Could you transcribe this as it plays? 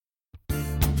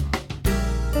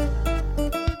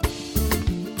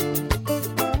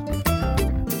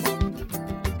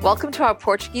Welcome to our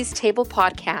Portuguese Table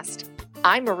podcast.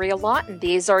 I'm Maria Lawton,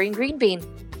 the Azorian Green Bean.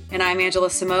 And I'm Angela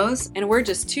Simoes, and we're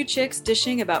just two chicks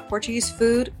dishing about Portuguese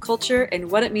food, culture, and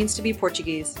what it means to be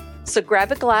Portuguese. So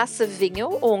grab a glass of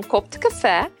vinho or un copo de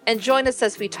café and join us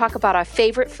as we talk about our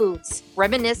favorite foods,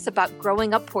 reminisce about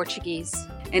growing up Portuguese,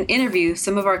 and interview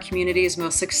some of our community's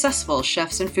most successful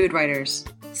chefs and food writers.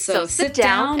 So sit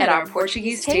down at our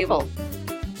Portuguese table.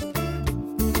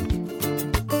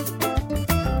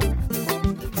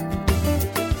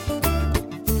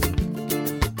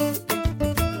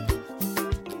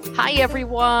 Hi,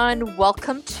 everyone.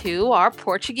 Welcome to our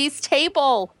Portuguese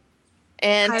table.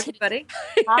 And hi, everybody.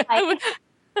 Hi.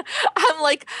 I'm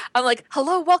like,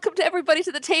 hello, welcome to everybody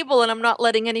to the table, and I'm not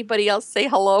letting anybody else say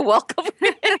hello, welcome.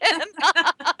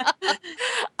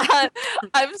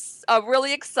 I'm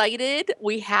really excited.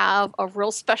 We have a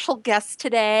real special guest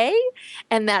today,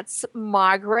 and that's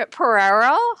Margaret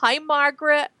Pereira. Hi,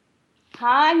 Margaret.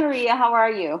 Hi, Maria. How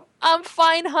are you? I'm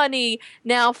fine, honey.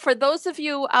 Now, for those of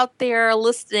you out there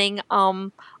listening,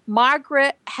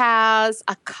 Margaret has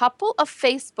a couple of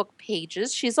Facebook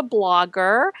pages. She's a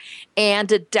blogger and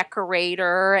a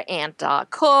decorator and a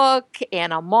cook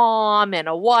and a mom and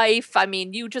a wife. I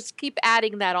mean, you just keep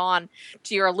adding that on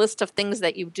to your list of things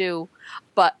that you do.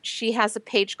 But she has a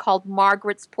page called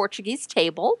Margaret's Portuguese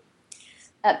Table.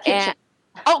 Kitchen.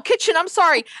 Kitchen. I'm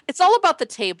sorry. It's all about the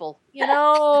table. You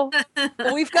know,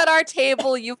 we've got our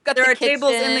table. You've got there the are kitchen.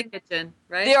 Tables in the kitchen,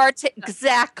 right? There are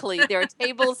exactly. There are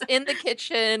tables in the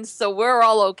kitchen, so we're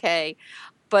all okay.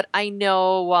 But I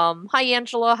know. Hi,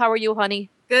 Angela. How are you, honey?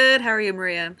 Good. How are you,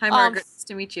 Maria? Hi, Margaret. Nice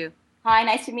to meet you. Hi.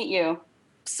 Nice to meet you.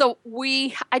 So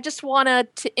I just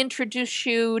wanted to introduce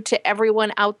you to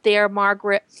everyone out there,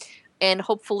 Margaret. And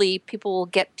hopefully people will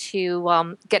get to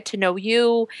know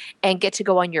you and get to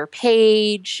go on your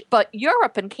page. But you're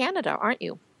up in Canada, aren't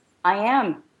you? I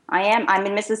am. I'm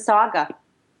in Mississauga.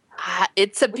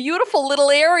 It's a beautiful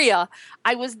little area.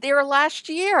 I was there last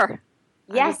year.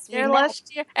 Yes,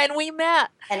 last year, and we met.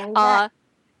 And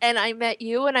I met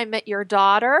you, and I met your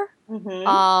daughter,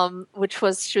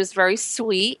 she was very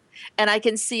sweet. And I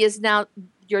can see is now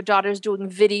your daughter's doing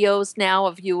videos now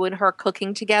of you and her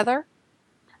cooking together.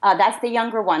 That's the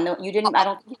younger one. You didn't. I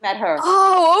don't think you met her.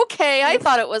 Oh, okay. I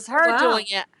thought it was her doing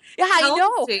it. Yeah, I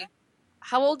know.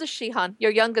 How old is she, hon?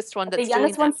 Your youngest one. The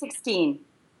youngest one's 16.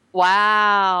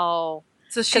 Wow.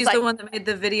 So she's the one that made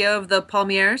the video of the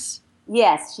palmiers?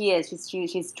 Yes, she is.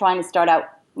 She's trying to start out.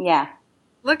 Yeah.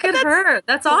 Look at her.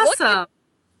 That's awesome.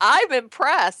 I'm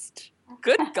impressed.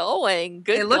 Good going.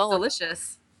 Good. They look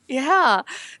delicious. Yeah.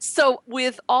 So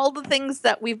with all the things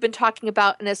that we've been talking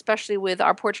about, and especially with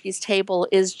our Portuguese table,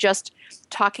 is just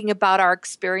talking about our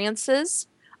experiences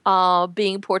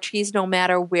being Portuguese no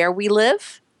matter where we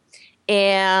live.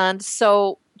 And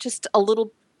so just a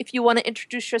little, if you want to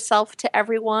introduce yourself to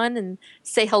everyone and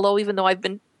say hello, even though I've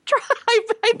been trying,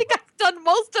 I think I've done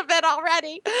most of it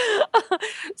already.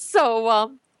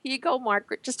 So here you go,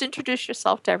 Margaret. Just introduce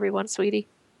yourself to everyone, sweetie.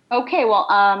 Okay, well,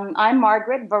 I'm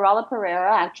Margaret Varela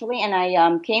Pereira, actually, and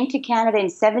I came to Canada in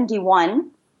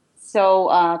 1971,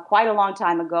 so quite a long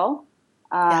time ago.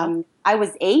 I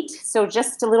was 8, so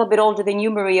just a little bit older than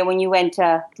you, Maria, when you went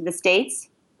to the States.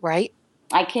 Right.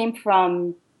 I came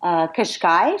from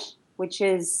Cascais, which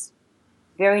is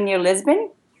very near Lisbon.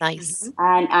 Nice.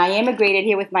 And I immigrated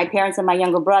here with my parents and my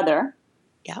younger brother.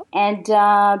 Yeah.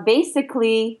 And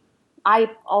basically,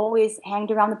 I always hanged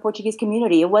around the Portuguese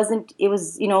community. It was,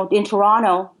 in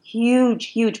Toronto,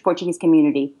 huge Portuguese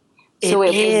community. So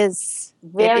it was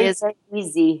very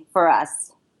easy for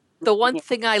us. The one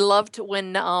thing I loved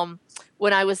when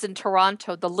I was in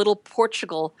Toronto, the little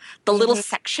Portugal, the little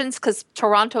sections, because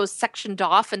Toronto is sectioned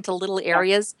off into little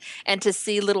areas, and to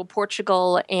see little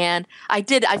Portugal, and I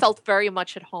felt very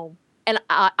much at home. And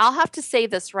I'll have to say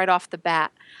this right off the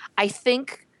bat. I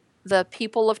think the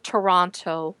people of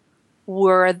Toronto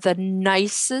were the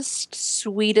nicest,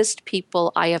 sweetest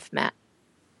people I have met.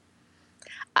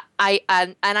 I'm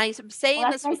saying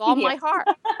this with all my heart.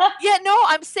 Yeah, no,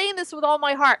 I'm saying this with all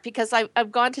my heart because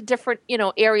I've gone to different,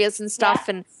 areas and stuff,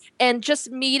 and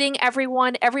just meeting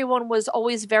everyone. Everyone was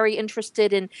always very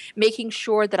interested in making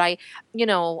sure that I,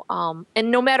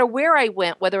 and no matter where I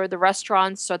went, whether the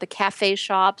restaurants or the cafe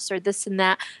shops or this and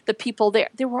that, the people there,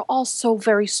 they were all so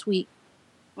very sweet,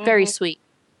 very sweet.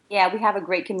 Yeah, we have a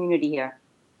great community here.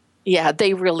 Yeah,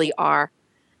 they really are.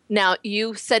 Now,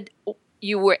 you said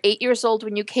you were 8 years old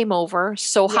when you came over.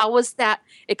 So how was that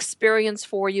experience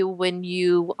for you when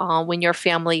your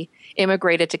family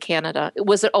immigrated to Canada?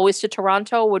 Was it always to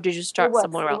Toronto, or did you start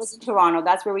somewhere else? It was in Toronto.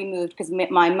 That's where we moved because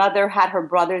my mother had her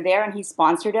brother there, and he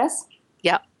sponsored us.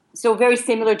 Yeah. So very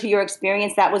similar to your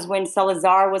experience. That was when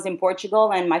Salazar was in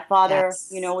Portugal, and my father, Yes.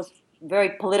 was very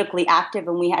politically active,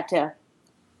 and we had to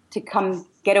come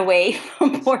get away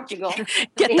from Portugal.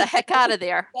 Get the heck out of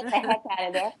there. Get the heck out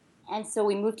of there. And so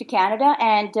we moved to Canada.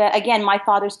 And again, my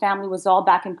father's family was all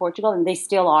back in Portugal, and they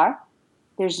still are.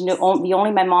 The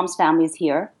only my mom's family is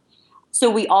here. So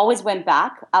we always went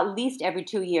back at least every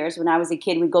 2 years. When I was a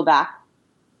kid, we'd go back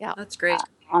Yeah. That's great.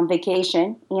 on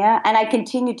vacation. Yeah. And I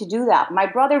continued to do that. My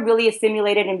brother really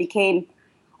assimilated and became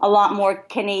a lot more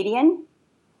Canadian.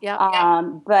 Yeah.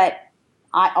 But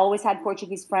I always had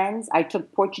Portuguese friends. I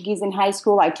took Portuguese in high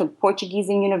school. I took Portuguese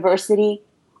in university.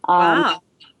 Wow.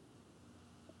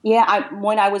 Yeah,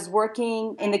 when I was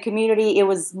working in the community, it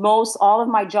was all of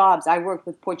my jobs. I worked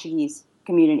with Portuguese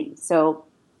community. So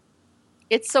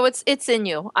It's in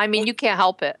you. I mean, you can't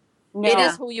help it. no, It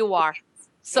is who you are.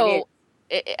 So,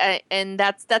 It and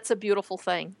that's a beautiful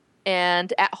thing.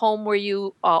 And at home, where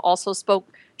you also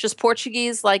spoke just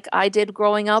Portuguese, like I did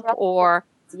growing up, or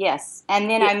yes. And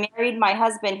then I married my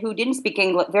husband, who didn't speak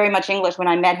very much English when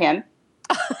I met him.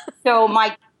 So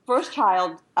my first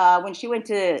child, when she went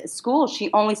to school, she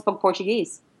only spoke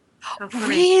Portuguese. How funny. She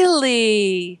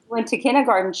really, went to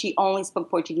kindergarten, she only spoke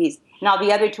Portuguese. Now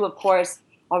the other two, of course,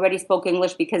 already spoke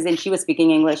English because then she was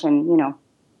speaking English, and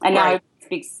and now Right. she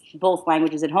speaks both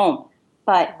languages at home.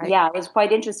 But Right. yeah, it was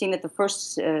quite interesting that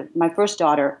my first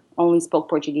daughter only spoke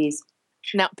Portuguese.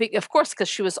 now of course, because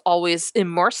she was always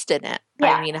immersed in it. I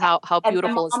Yeah. mean, how And my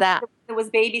beautiful is mom that? was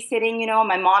babysitting.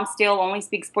 My mom still only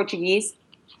speaks Portuguese,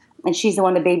 and she's the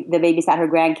one that babysat her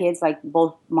grandkids, like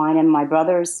both mine and my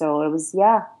brothers. So it was,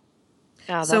 yeah.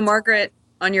 Yeah, So Margaret,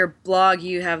 on your blog,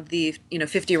 you have the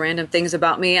 50 random things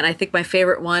about me, and I think my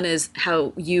favorite one is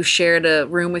how you shared a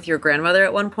room with your grandmother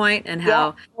at one point, and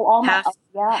how So all my, half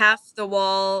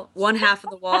one half of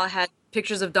the wall had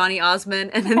pictures of Donny Osmond,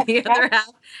 and then the other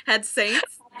half had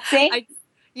saints. Same.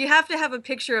 You have to have a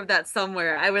picture of that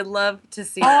somewhere. I would love to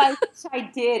see Oh, that. I wish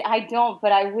I did. I don't,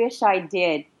 but I wish I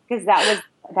did, because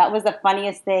that was the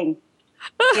funniest thing.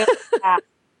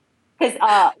 Because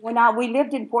when we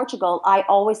lived in Portugal, I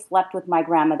always slept with my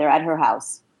grandmother at her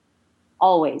house,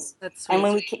 always. That's And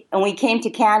sweet. when we came to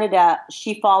Canada,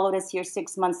 she followed us here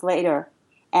 6 months later,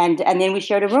 and then we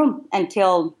shared a room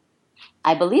until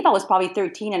I believe I was probably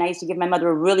 13, and I used to give my mother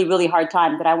a really, really hard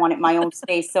time that I wanted my own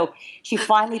space. So she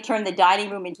finally turned the dining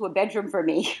room into a bedroom for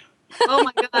me. Oh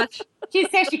my gosh. She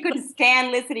said she couldn't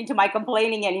stand listening to my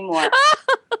complaining anymore.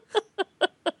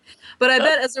 But I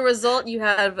bet as a result you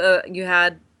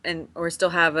had or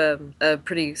still have a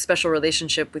pretty special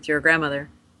relationship with your grandmother.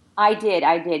 I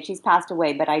did. She's passed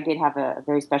away, but I did have a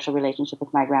very special relationship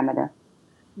with my grandmother.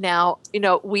 Now,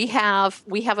 we have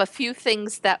a few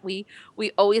things that we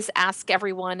always ask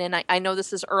everyone, and I know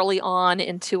this is early on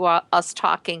into us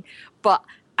talking, but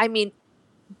I mean,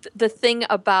 the thing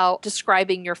about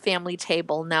describing your family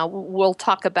table. Now, we'll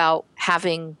talk about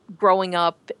growing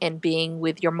up and being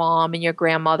with your mom and your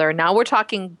grandmother. Now we're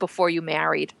talking before you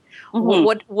married. Mm-hmm.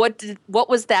 What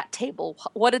was that table?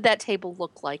 What did that table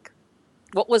look like?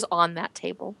 What was on that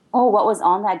table? Oh, what was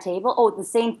on that table? Oh, the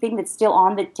same thing that's still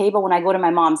on the table when I go to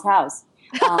my mom's house.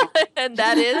 And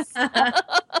that is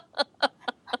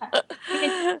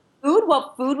Food.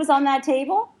 What food was on that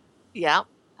table? yeah.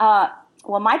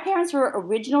 Well, my parents were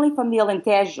originally from the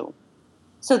Alentejo,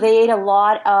 so they ate a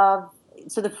lot of.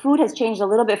 So the food has changed a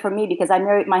little bit for me because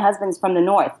my husband's from the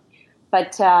north,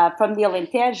 but from the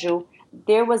Alentejo,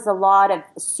 there was a lot of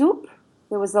soup.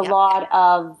 There was a lot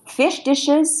of fish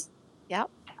dishes. Yep.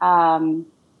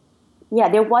 Yeah,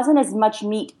 there wasn't as much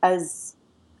meat as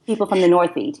people from the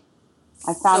north eat.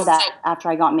 I found that after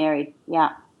I got married.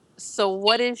 Yeah. So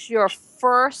what is your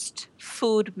first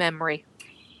food memory?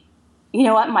 You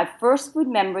know what? My first food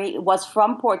memory was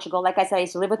from Portugal. Like I said, I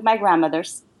used to live with my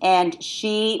grandmothers, and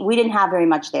we didn't have very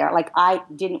much there.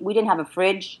 We didn't have a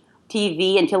fridge,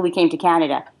 TV until we came to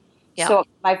Canada. Yeah. So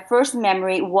my first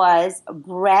memory was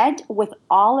bread with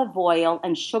olive oil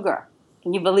and sugar.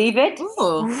 Can you believe it?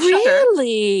 Ooh,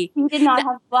 Really? She did not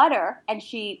have butter, and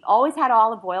she always had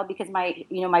olive oil because my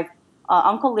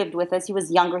uncle lived with us. He was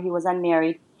younger. He was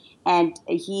unmarried, and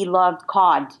he loved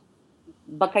cod.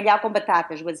 Bacalhau com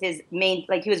batatas was his main,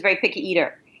 he was a very picky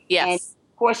eater. Yes. And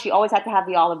of course, she always had to have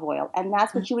the olive oil. And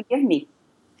that's what she would give me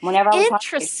whenever I was hungry.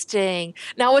 Interesting.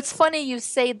 Now, it's funny you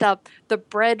say the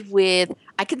bread with,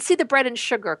 I can see the bread and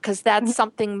sugar because that's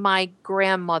something my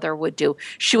grandmother would do.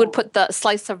 She would put the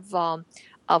slice of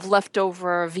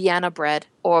leftover Vienna bread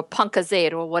or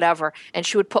pancazeiro or whatever, and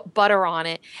she would put butter on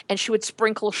it, and she would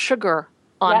sprinkle sugar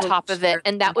on top of it,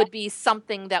 and that would be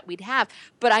something that we'd have.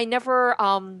 But I never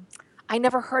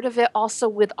heard of it also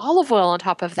with olive oil on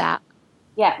top of that.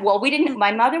 Yeah, well, we didn't.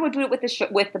 My mother would do it with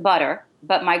with the butter,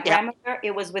 but my Yeah. grandmother,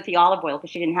 it was with the olive oil because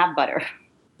she didn't have butter.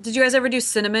 Did you guys ever do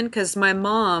cinnamon? Because my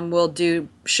mom will do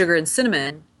sugar and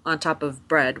cinnamon on top of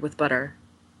bread with butter.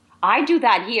 I do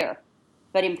that here,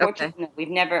 but in Okay. Portugal, no, we've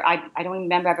never. I don't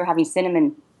remember ever having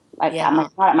cinnamon Yeah.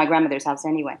 not at my grandmother's house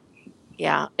anyway.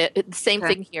 Yeah, same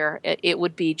Okay. thing here. It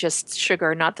would be just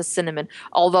sugar, not the cinnamon.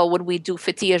 Although when we do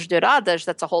fatias douradas,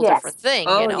 that's a whole different Yes. thing,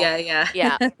 Oh, yeah, yeah.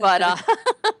 Yeah, but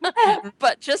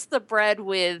but just the bread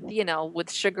with,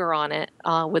 with sugar on it,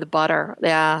 with butter.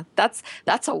 Yeah,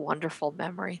 that's a wonderful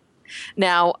memory.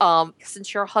 Now,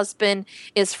 since your husband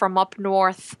is from up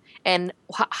north, and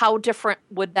how different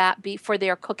would that be for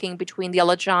their cooking between the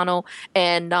Alejano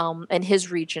and his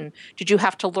region? Did you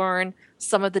have to learn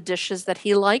some of the dishes that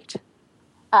he liked?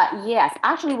 Yes,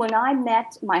 actually, when I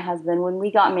met my husband, when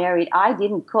we got married, I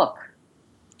didn't cook.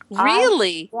 I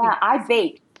Really? Yeah, I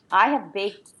baked. I have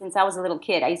baked since I was a little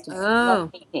kid. I used to love Oh,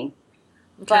 baking,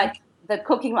 okay. but the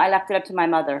cooking I left it up to my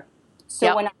mother. So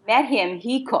Yep. when I met him,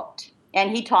 he cooked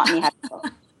and he taught me how to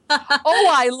cook. Oh,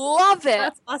 I love it.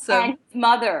 That's awesome. And his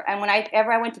mother, and when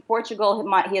I went to Portugal,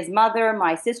 his mother,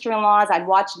 my sister-in-laws, I'd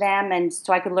watch them, and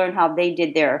so I could learn how they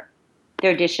did their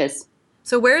dishes.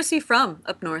 So where is he from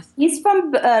up north? He's from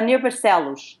near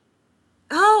Barcelos.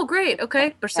 Oh, great. Okay.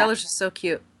 Yeah. Barcelos is so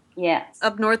cute. Yes.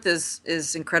 Up north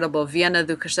is incredible. Viana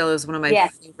do Castelo is one of my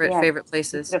Yes. favorite Yes. favorite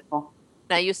places. Beautiful.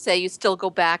 Now you say you still go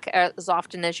back as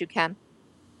often as you can.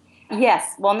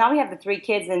 Yes. Well, now we have the three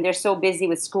kids, and they're so busy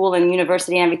with school and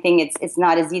university and everything. It's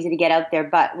not as easy to get out there.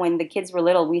 But when the kids were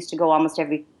little, we used to go almost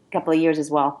every couple of years as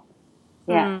well.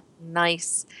 Yeah.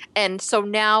 Nice. And so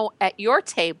now at your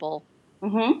table,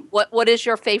 Hmm. what is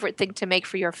your favorite thing to make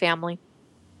for your family?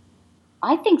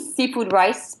 I think seafood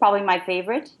rice is probably my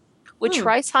favorite. Which Hmm.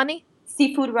 rice, honey?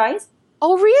 Seafood rice.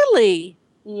 Oh, really?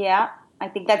 Yeah. I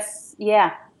think that's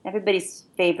yeah everybody's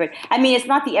favorite. I mean, it's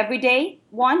not the everyday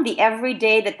one. The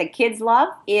everyday that the kids love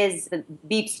is the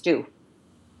beef stew.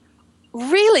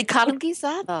 Really? Carne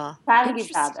guisada. Carne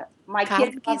Interesting. guisada. My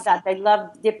kids Carne love that. They love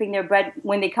dipping their bread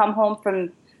when they come home from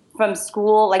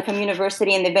school, like from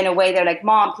university, and they've been away. They're like,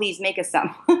 "Mom, please make us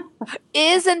some."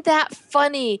 Isn't that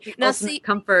funny? The Now, ultimate see,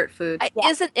 comfort food.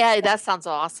 Yeah. yeah, that sounds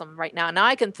awesome right now. Now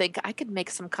I can think I could make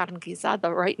some carne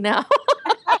guisada right now.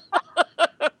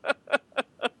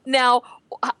 Now,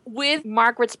 with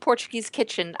Margaret's Portuguese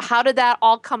Kitchen, how did that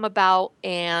all come about?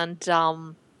 And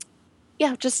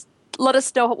yeah, just let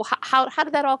us know how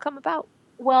did that all come about?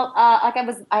 Well, like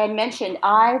I had mentioned,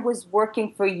 I was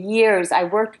working for years. I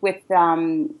worked with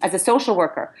as a social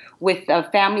worker with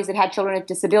families that had children with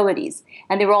disabilities,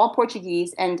 and they were all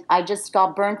Portuguese. And I just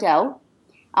got burnt out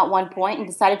at one point and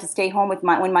decided to stay home with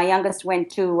when my youngest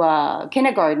went to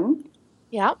kindergarten.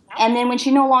 Yeah. And then when she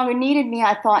no longer needed me,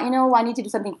 I thought, I need to do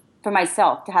something for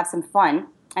myself to have some fun.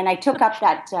 And I took up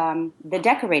that the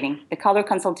decorating, the color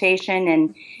consultation,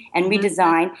 and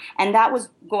redesign, and that was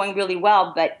going really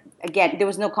well. But again, there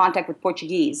was no contact with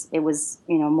Portuguese. It was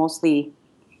mostly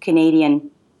Canadian,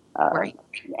 Right.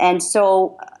 and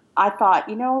so I thought,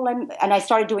 and I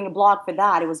started doing a blog for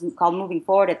that. It was called Moving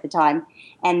Forward at the time,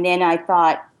 and then I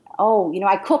thought, oh,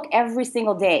 I cook every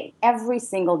single day,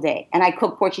 and I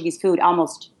cook Portuguese food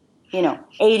almost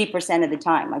 80% of the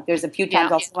time. Like there's a few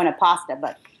times Yeah. I'll throw in a pasta,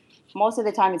 but most of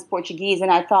the time it's Portuguese. And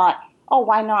I thought, oh,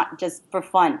 why not just for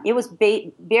fun? It was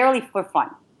barely for fun,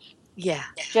 Yeah.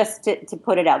 just to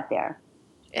put it out there.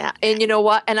 Yeah. And you know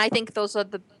what? And I think those are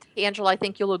Angela, I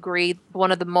think you'll agree,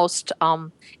 one of the most,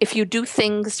 if you do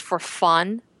things for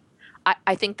fun,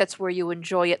 I think that's where you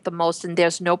enjoy it the most. And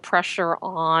there's no pressure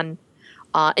on,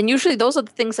 and usually those are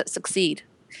the things that succeed,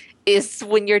 is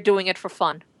when you're doing it for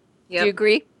fun. Do you Yep.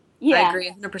 agree? Yeah. I agree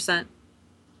 100%.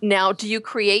 Now, do you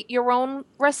create your own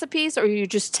recipes or you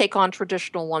just take on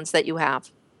traditional ones that you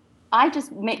have? I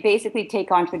just basically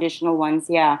take on traditional ones,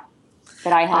 yeah,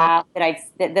 that I have,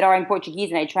 that are in Portuguese,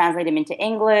 and I translate them into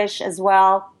English as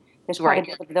well. There's quite a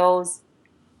Right. bit of those.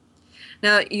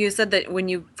 Now, you said that when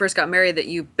you first got married that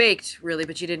you baked really,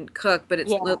 but you didn't cook. But it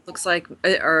Yeah. looks like,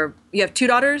 or you have two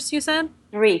daughters, you said?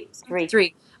 Three.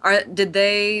 Three.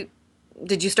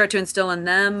 Did you start to instill in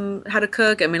them how to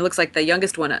cook? I mean, it looks like the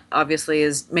youngest one obviously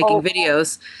is making Oh.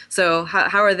 videos. So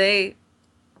how are they?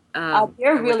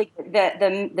 They're really good.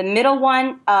 The middle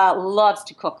one loves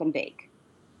to cook and bake.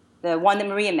 The one that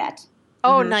Maria met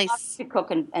Oh, Mhm. loves nice. to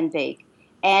cook and bake.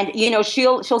 And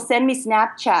she'll send me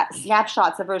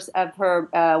snapshots of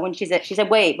her when she's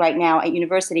away right now at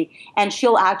university, and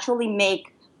she'll actually make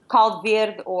called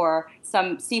verde or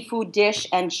some seafood dish,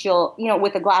 and she'll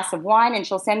with a glass of wine, and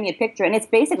she'll send me a picture, and it's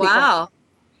basically Wow.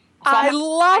 So I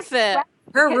love it.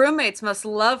 Her roommates must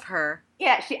love her.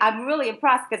 Yeah, I'm really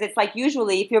impressed because it's like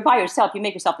usually if you're by yourself, you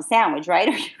make yourself a sandwich, right?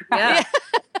 Or you grab Yeah.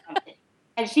 something.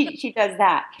 And she does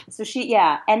that. So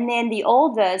yeah. And then the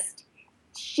oldest,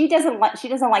 she doesn't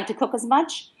like to cook as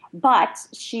much, but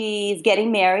she's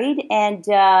getting married, and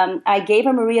I gave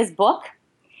her Maria's book.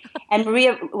 And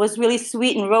Maria was really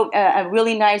sweet and wrote a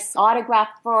really nice autograph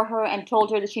for her and told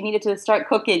her that she needed to start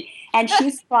cooking. And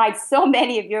she's tried so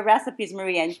many of your recipes,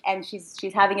 Maria, and she's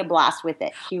having a blast with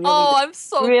it. She really Oh, does. I'm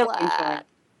so Really enjoy glad. it.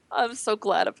 I'm so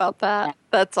glad about that. Yeah.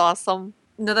 That's awesome.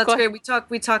 No, that's Go ahead.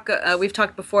 great. We've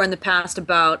talked before in the past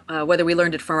about whether we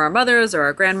learned it from our mothers or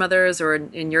our grandmothers, or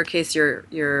in your case,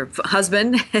 your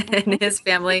husband and his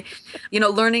family.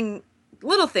 Learning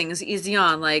little things easy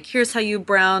on, like here's how you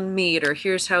brown meat, or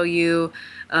here's how you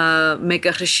make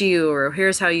a hashiu, or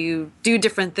here's how you do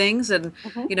different things. And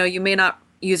Mhm. you may not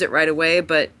use it right away,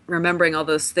 but remembering all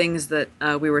those things that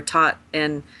we were taught.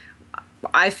 And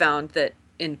I found that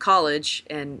in college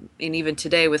and even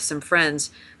today with some friends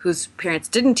whose parents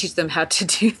didn't teach them how to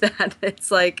do that,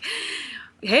 it's like,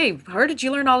 hey, where did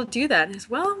you learn all to do that? And it's,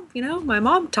 well, my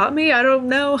mom taught me. I don't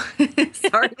know.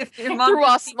 Sorry if your mom Through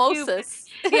didn't teach you, but osmosis.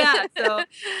 yeah. So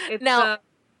it's Now,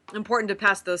 important to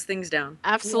pass those things down.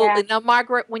 Yeah. absolutely. Now,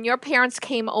 Margaret, when your parents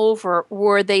came over,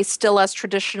 were they still as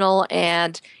traditional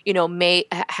and,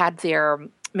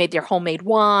 made their homemade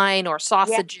wine or Yeah.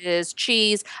 sausages,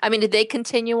 cheese? I mean, did they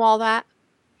continue all that?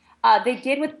 They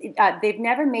did with. They've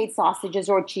never made sausages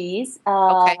or cheese.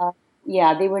 Okay.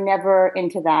 Yeah, they were never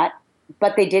into that,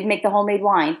 but they did make the homemade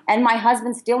wine. And my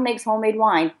husband still makes homemade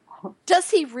wine. Does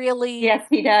he really? Yes,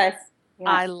 he does. Yeah.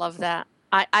 I love that.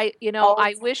 Oh,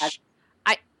 I wish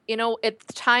I, at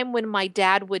the time when my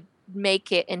dad would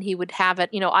make it and he would have it,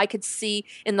 I could see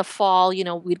in the fall,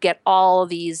 we'd get all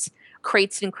these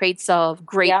crates and crates of yeah.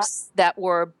 grapes that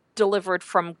were delivered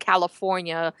from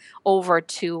California over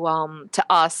to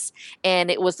us. And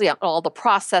it was, all the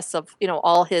process of,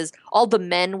 all the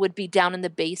men would be down in the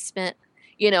basement,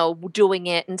 doing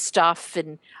it and stuff.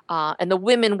 And the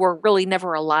women were really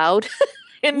never allowed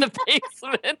in the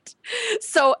basement.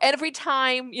 So every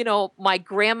time, my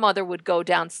grandmother would go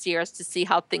downstairs to see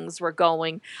how things were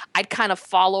going, I'd kind of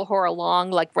follow her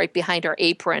along, like right behind her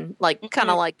apron, like kind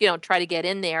of Mhm. like, try to get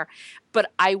in there.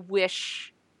 But I wish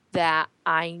that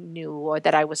I knew or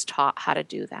that I was taught how to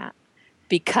do that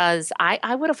because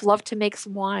I would have loved to make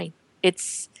some wine.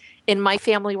 It's in my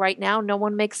family right now, no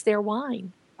one makes their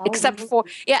wine Oh, except really? for,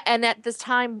 yeah. And at this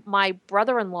time,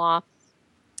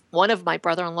 one of my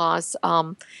brother-in-laws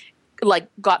like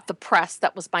got the press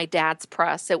that was my dad's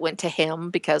press. It went to him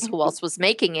because who Mhm. else was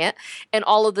making it, and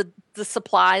all of the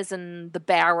supplies and the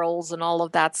barrels and all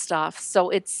of that stuff. So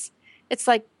it's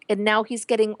like, and now he's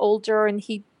getting older and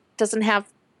he doesn't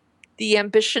have the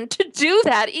ambition to do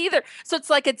that either. So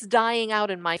it's like it's dying out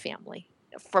in my family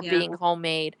for Yeah. being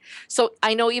homemade. So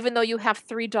I know even though you have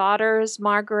three daughters,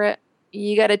 Margaret,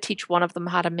 you got to teach one of them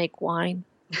how to make wine.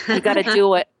 You got to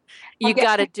do it. I'll You get.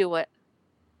 got to do it.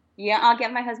 Yeah, I'll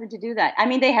get my husband to do that. I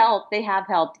mean, they help. They have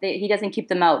helped. He doesn't keep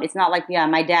them out. It's not like, yeah,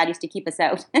 my dad used to keep us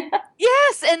out.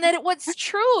 Yes, and then it was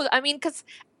true. I mean, because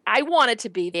I wanted to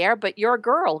be there, but you're a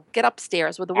girl. Get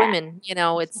upstairs with the Yeah. women.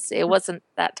 It wasn't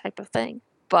that type of thing.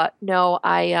 But no,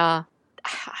 I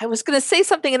was going to say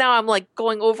something, and now I'm like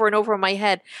going over and over in my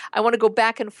head. I want to go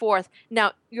back and forth.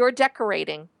 Now, you're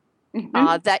decorating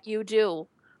Mhm. that you do.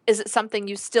 Is it something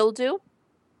you still do?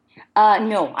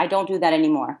 No, I don't do that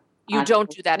anymore. You don't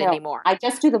Actually, do that no, anymore. I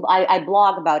just do I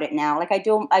blog about it now. Like I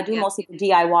do Yeah. mostly the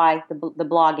DIY, the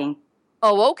blogging.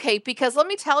 Oh, okay. Because let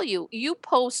me tell you, you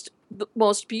post the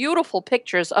most beautiful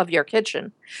pictures of your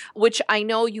kitchen, which I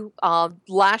know you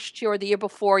last year or the year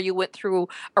before you went through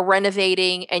a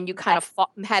renovating and you kind of Yes,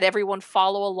 had everyone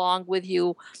follow along with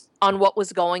you on what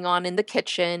was going on in the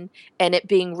kitchen and it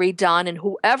being redone. And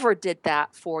whoever did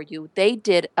that for you, they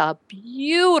did a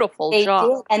beautiful they job.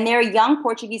 did, and they're a young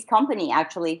Portuguese company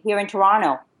actually here in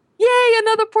Toronto. Yay,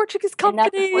 another Portuguese Another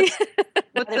company. Port-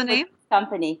 What's another the name? Portuguese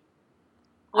company.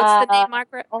 What's the name,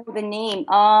 Margaret? Oh, the name.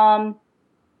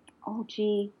 Oh,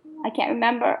 gee, I can't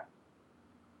remember.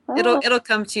 It'll Oh, it'll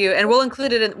come to you, and we'll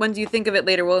include it in, when you think of it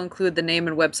later. We'll include the name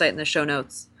and website in the show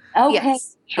notes. okay.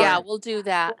 Yes. Yeah, Sure. we'll do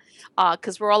that.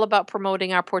 Because we're all about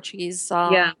promoting our Portuguese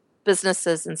Yeah.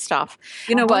 businesses and stuff.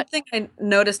 One But thing I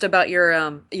noticed about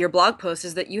your blog post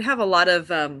is that you have a lot of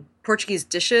Portuguese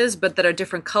dishes, but that are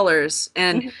different colors.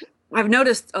 And Mhm. I've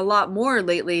noticed a lot more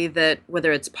lately that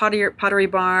whether it's Pottery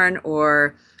Barn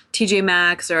or TJ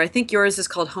Maxx, or I think yours is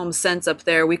called Home Sense up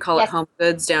there. We call it Yes, Home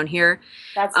Goods down here.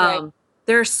 that's right. Um,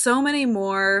 there are so many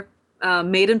more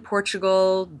made in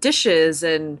Portugal dishes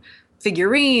and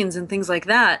figurines and things like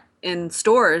that in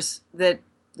stores that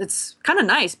it's kind of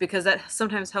nice because that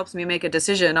sometimes helps me make a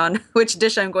decision on which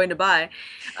dish I'm going to buy,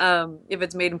 if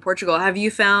it's made in Portugal. Have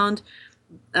you found,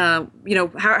 how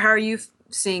are you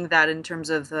seeing that in terms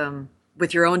of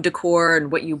with your own decor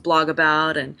and what you blog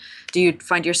about? And do you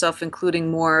find yourself including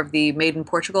more of the made in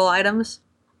Portugal items?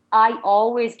 I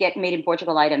always get made in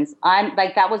Portugal items. I'm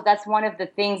like that's one of the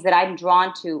things that I'm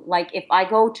drawn to. Like if I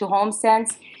go to Home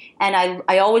Sense and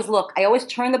I always look, I always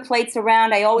turn the plates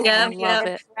around, I always Yeah, I turn the love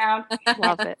yeah. it. around.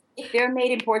 Love it. If they're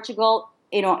made in Portugal,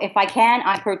 if I can,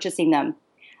 I'm purchasing them.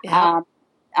 Yeah. Um,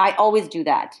 I always do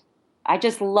that. I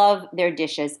just love their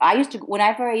dishes.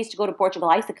 Whenever I used to go to Portugal,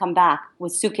 I used to come back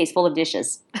with a suitcase full of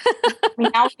dishes. I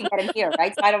mean, now we can get them here,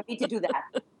 right? So I don't need to do that.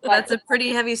 But That's a pretty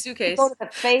heavy to go suitcase. to the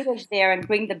feiras there and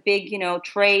bring the big,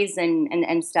 trays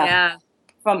and stuff Yeah,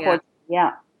 from yeah. Portugal.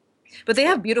 Yeah. But they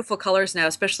have beautiful colors now,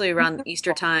 especially around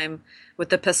Easter time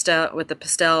with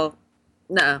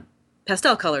no,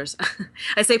 pastel colors.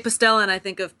 I say pastel and I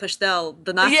think of pastel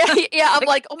de Yeah, nata. yeah. I'm Like,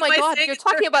 like, oh my am I God, saying you're it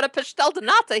true? talking about a pastel de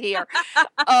nata here.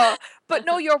 But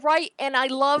no, you're right. And I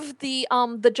love the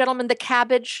gentleman, the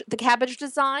cabbage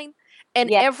design. And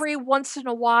Yes, every once in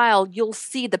a while you'll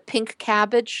see the pink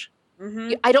cabbage.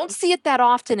 Mm-hmm. I don't see it that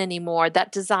often anymore,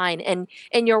 that design. And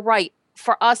you're right.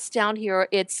 For us down here,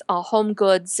 it's Home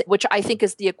Goods, which I think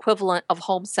is the equivalent of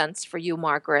Home Sense for you,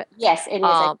 Margaret. yes, it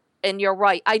is. And you're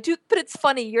right. I do, but it's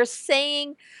funny.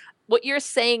 What you're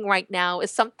saying right now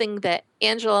is something that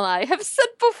Angela and I have said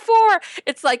before.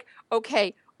 It's like,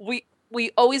 okay, we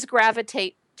always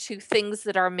gravitate to things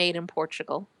that are made in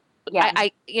Portugal. Yeah,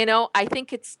 I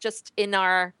think it's just in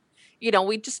our,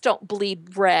 we just don't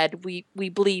bleed red. We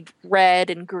bleed red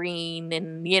and green,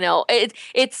 and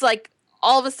it's like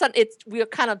all of a sudden we are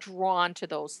kind of drawn to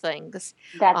those things,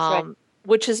 that's right. um,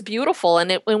 which is beautiful,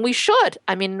 and we should.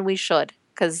 I mean, we should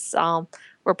because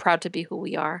we're proud to be who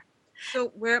we are.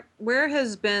 So where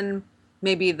has been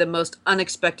maybe the most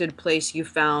unexpected place you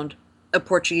found a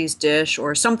Portuguese dish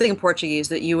or something Portuguese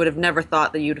that you would have never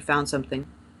thought that you'd have found something?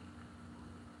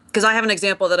 Because I have an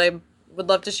example that I would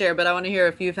love to share, but I want to hear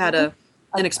if you've had an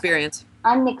An experience.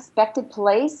 unexpected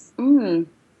place. No,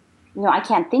 I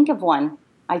can't think of one.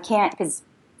 I can't because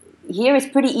here is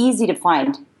pretty easy to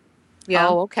find Yeah.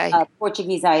 Oh, okay.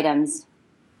 Portuguese items.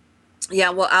 Yeah,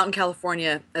 well, out in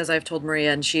California, as I've told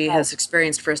Maria, and she Right. has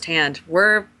experienced firsthand,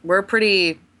 we're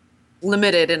pretty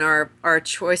limited in our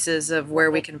choices of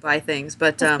where we can buy things.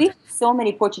 But Because we have so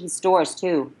many Portuguese stores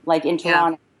too, like in yeah,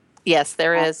 Toronto. Yes,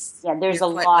 there Uh, is. yeah, there's you're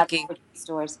a quite lot of lucky. Portuguese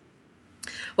stores.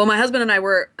 Well, my husband and I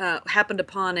were happened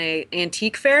upon a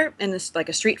antique fair in this like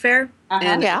a street fair, Uh huh.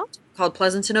 and Yeah. called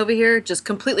Pleasanton over here, just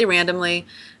completely randomly.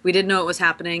 We didn't know it was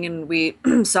happening, and we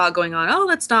saw it going on. Oh,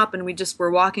 let's stop! And we just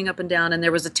were walking up and down, and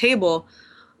there was a table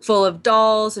full of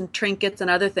dolls and trinkets and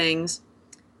other things.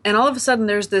 And all of a sudden,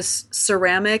 there's this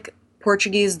ceramic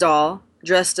Portuguese doll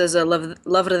dressed as a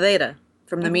lavradeira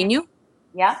from the Hmm. menu.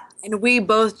 Yeah. And we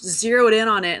both zeroed in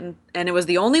on it, and it was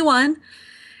the only one.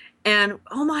 And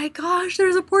oh my gosh,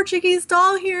 there's a Portuguese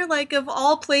doll here, like of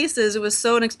all places. It was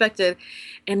so unexpected.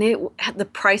 And it had the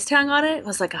price tag on it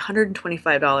was like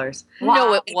 $125. No,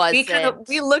 Wow. it And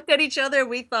we wasn't. looked at each other,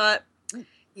 we thought,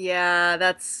 yeah,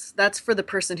 that's for the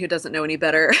person who doesn't know any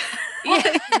better.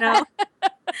 Yeah. you know?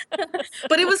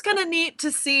 But it was kind of neat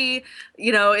to see,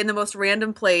 in the most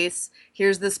random place,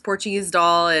 here's this Portuguese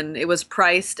doll, and it was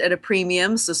priced at a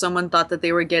premium, so someone thought that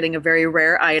they were getting a very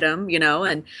rare item,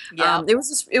 and Yeah. it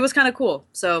was kind of cool.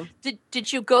 So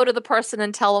Did you go to the person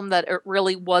and tell them that it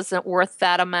really wasn't worth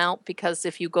that amount? Because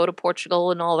if you go to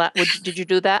Portugal and all that, did you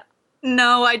do that?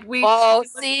 no, Oh,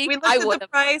 see, we I looked at the would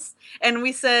have. price and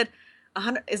we said,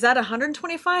 100, is that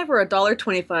 125 or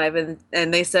 $1.25?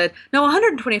 And they said, no,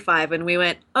 125. And we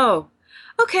went, oh,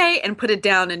 okay, and put it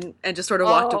down and just sort of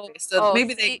walked Oh, away. So oh,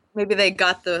 maybe see, they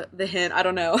got the hint. I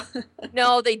don't know.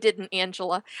 no, they didn't,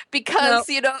 Angela, No. because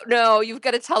no, you've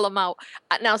got to tell them out.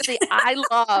 Now, see,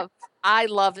 I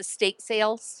love estate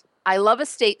sales. I love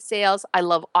estate sales. I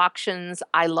love auctions.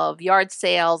 I love yard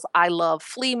sales. I love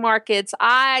flea markets.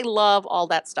 I love all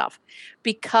that stuff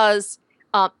because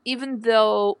even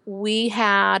though we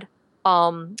had,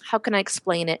 how can I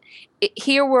explain it?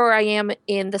 Here where I am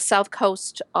in the south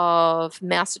coast of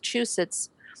Massachusetts,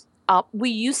 we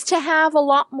used to have a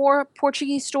lot more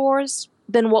Portuguese stores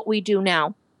than what we do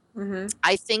now. Hmm.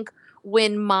 I think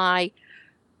when my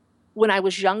when I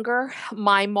was younger,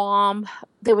 my mom,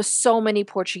 there was so many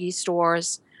Portuguese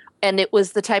stores. And it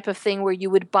was the type of thing where you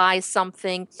would buy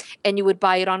something and you would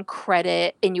buy it on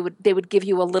credit, and they would give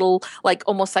you a little, like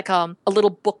almost like a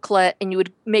little booklet, and you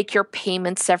would make your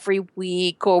payments every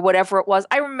week or whatever it was.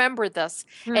 I remember this.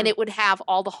 And Hmm. it would have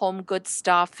all the home good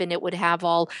stuff, and it would have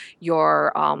all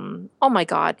your oh my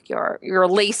God, your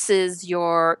laces,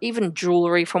 your even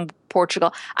jewelry from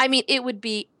Portugal. I mean, it would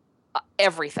be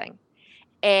everything.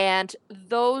 And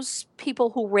those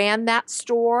people who ran that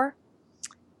store,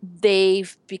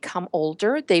 they've become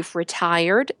older, they've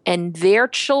retired, and their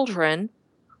children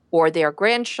or their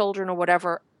grandchildren or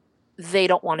whatever, they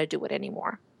don't want to do it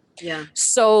anymore. Yeah.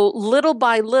 So little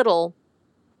by little,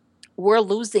 we're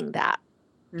losing that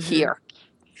Hmm. here.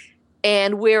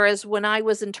 And whereas when I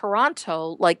was in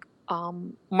Toronto, like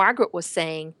Margaret was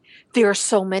saying, there are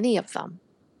so many of them.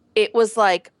 It was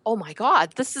like, oh my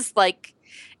God, this is like,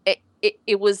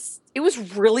 it was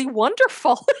really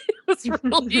wonderful. It was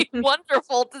really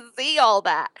wonderful to see all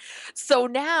that. So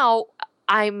now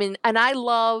I'm in, and I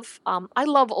love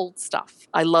old stuff.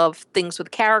 I love things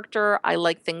with character. I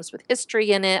like things with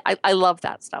history in it. I love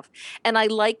that stuff, and I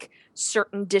like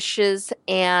certain dishes.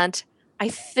 And I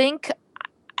think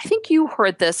I think you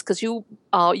heard this because you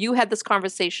had this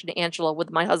conversation, Angela, with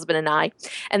my husband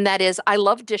and that is, I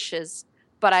love dishes,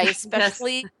 but I Yes.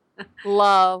 especially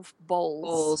love bowls.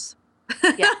 Bowls.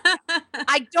 Yeah.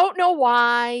 I don't know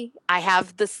why I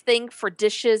have this thing for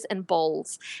dishes and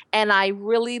bowls. And I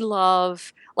really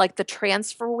love like the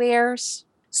transferwares.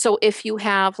 So if you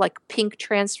have like pink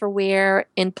transferware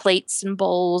in plates and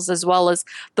bowls, as well as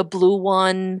the blue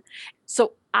one.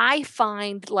 So I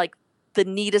find like the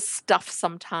neatest stuff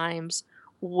sometimes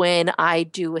when I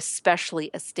do, especially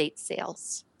estate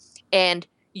sales. And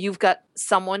you've got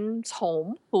someone's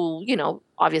home who,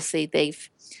 obviously they've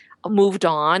moved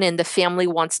on, and the family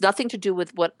wants nothing to do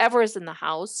with whatever is in the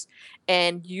house,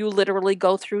 and you literally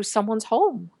go through someone's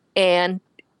home. And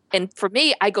for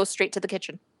me, I go straight to the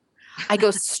kitchen. I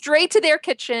go straight to their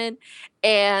kitchen,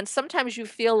 and sometimes you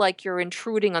feel like you're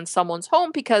intruding on someone's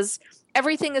home because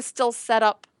everything is still set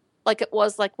up like it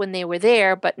was like when they were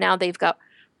there, but now they've got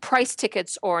price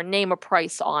tickets or name a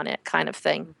price on it kind of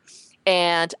thing.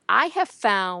 And I have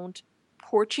found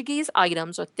Portuguese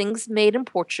items or things made in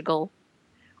Portugal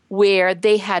where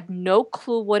they had no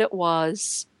clue what it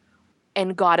was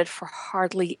and got it for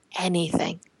hardly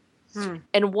anything. Hmm.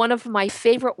 And one of my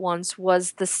favorite ones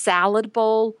was the salad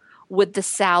bowl with the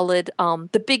salad,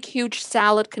 the big, huge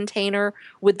salad container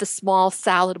with the small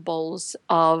salad bowls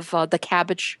of the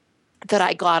cabbage that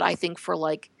I got, I think, for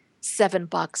like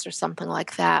 $7 or something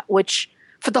like that, which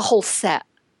for the whole set,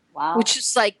 Wow. which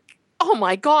is like, oh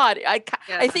my God. I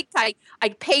Yeah. think I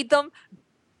paid them,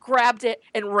 grabbed it,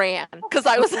 and ran because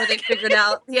I was Before they like, figured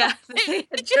out, yeah, that they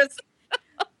had just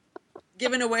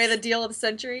given away the deal of the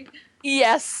century.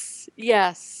 yes,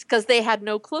 yes, because they had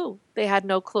no clue. They had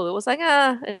no clue. It was like,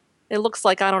 it looks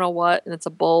like I don't know what, and it's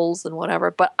a bowls and whatever.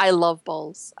 But I love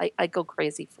bowls. I go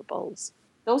crazy for bowls.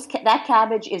 That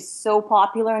cabbage is so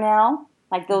popular now.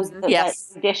 Like those Hmm. the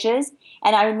Yes. dishes.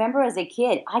 And I remember as a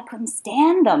kid, I couldn't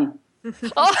stand them.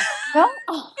 Oh, No,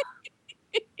 oh,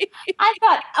 I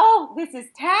thought, oh, this is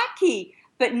tacky.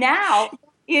 But now,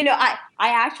 I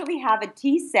actually have a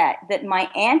tea set that my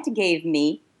aunt gave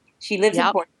me. She lives in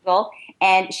yep. Portugal,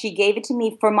 and she gave it to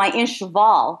me for my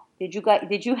enxoval. Did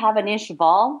you have an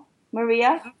enxoval,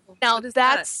 Maria? Now What is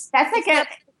that? That's like isn't that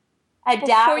a before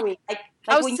dowry. I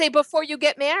Like would when say before you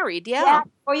get married. yeah, Yeah.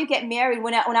 before you get married,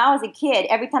 when I was a kid,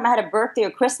 every time I had a birthday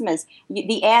or Christmas,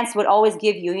 the aunts would always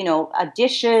give you,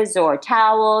 dishes or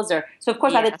towels, or so. Of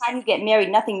course, by the time Yes. you get married,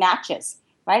 nothing matches,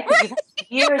 right? Because you've had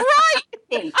You're years right. of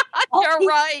things. All You're these-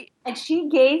 right. And she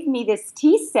gave me this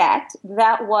tea set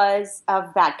that was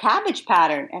of that cabbage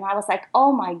pattern, and I was like,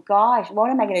 oh my gosh, what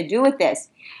am I going to do with this?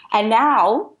 And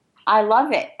now I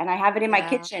love it, and I have it in my Yeah.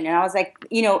 kitchen, and I was like,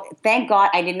 thank God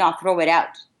I did not throw it out.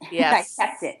 I kept Yes.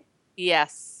 it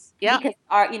Yes. Yep. because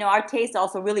our taste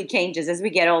also really changes as we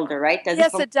get older, right? Doesn't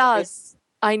Yes, from it does.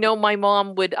 I know my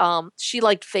mom would she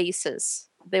liked vases.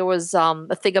 There was a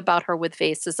thing about her with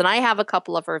vases, and I have a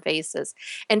couple of her vases.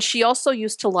 And she also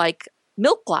used to like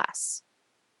milk glass.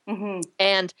 hmm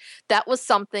And that was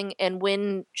something, and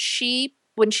when she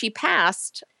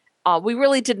passed, we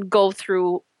really didn't go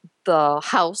through the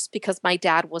house because my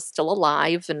dad was still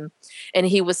alive, and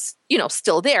he was,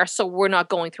 still there, so we're not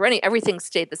going through everything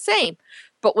stayed the same.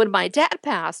 But when my dad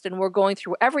passed and we're going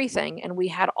through everything, and we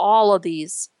had all of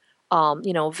these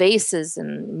vases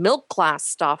and milk glass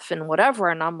stuff and whatever,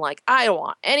 and I'm like, I don't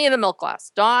want any of the milk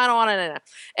glass. I don't want it.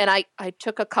 And I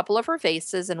took a couple of her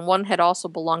vases, and one had also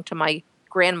belonged to my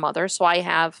grandmother, so I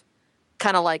have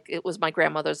kind of like it was my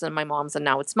grandmother's and my mom's, and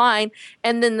now it's mine.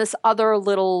 And then this other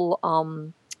little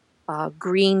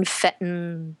green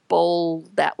Fenton bowl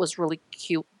that was really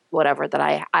cute, whatever, that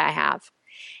I have.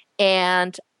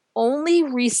 And only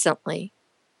recently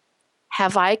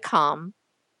have I come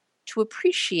to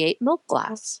appreciate milk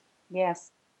glass.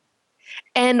 Yes.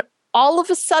 And all of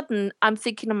a sudden, I'm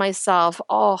thinking to myself,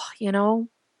 oh,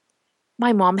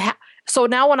 my mom had. So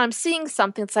now when I'm seeing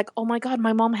something, it's like, oh my God,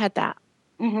 my mom had that.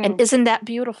 Mm-hmm. And isn't that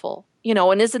beautiful?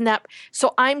 And isn't that.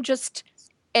 So I'm just.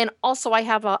 And also, I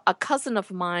have a cousin of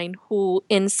mine who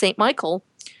in St. Michael,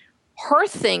 her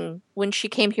thing when she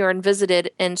came here and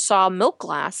visited and saw milk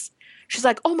glass, she's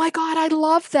like, oh my God, I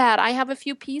love that. I have a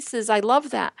few pieces. I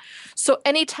love that. So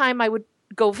anytime I would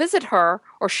go visit her,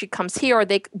 or she comes here, or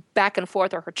they back and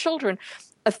forth, or her children,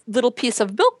 a little piece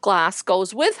of milk glass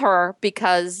goes with her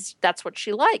because that's what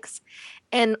she likes.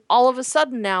 And all of a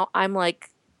sudden now I'm like,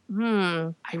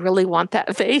 I really want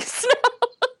that vase.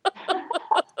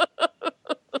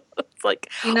 It's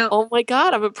like, oh my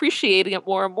God, I'm appreciating it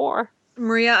more and more.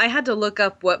 Maria, I had to look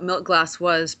up what milk glass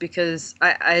was because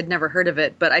I had never heard of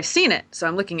it, but I've seen it. So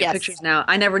I'm looking at pictures now.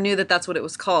 I never knew that that's what it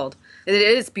was called. It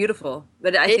is beautiful,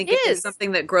 but I think it is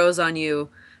something that grows on you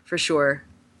for sure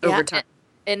over time.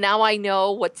 And now I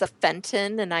know what's a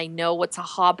Fenton, and I know what's a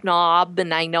hobnob,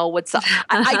 and I know what's a.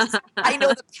 I know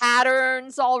the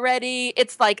patterns already.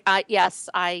 It's like, yes,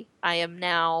 I am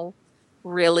now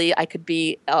really. I could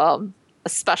be a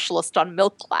specialist on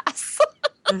milk glass.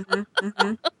 Mm-hmm,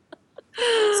 mm-hmm.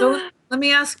 So let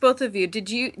me ask both of you: did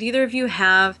either of you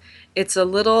have? It's a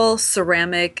little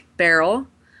ceramic barrel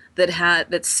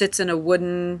that sits in a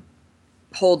wooden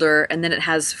holder, and then it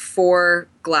has 4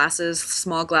 glasses,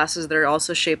 small glasses that are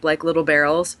also shaped like little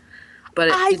barrels. But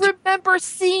I remember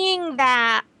seeing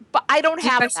that, but I don't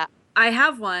have that. I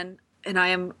have one, and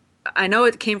I know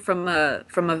it came from a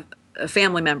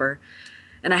family member,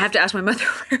 and I have to ask my mother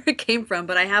where it came from,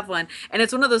 but I have one. And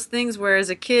it's one of those things where as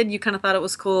a kid you kind of thought it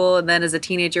was cool, and then as a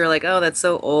teenager you're like, oh, that's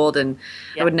so old, and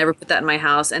I would never put that in my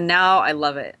house. And now I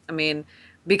love it. I mean,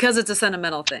 because it's a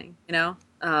sentimental thing,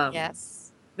 Yes.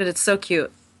 But it's so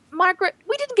cute. Margaret,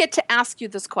 we didn't get to ask you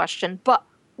this question, but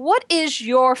what is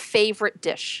your favorite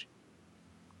dish?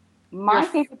 My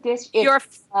favorite dish is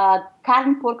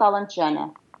carne pork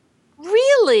all'anciana.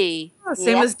 Really? Oh,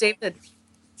 same as David.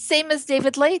 Same as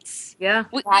David Late's. Yeah.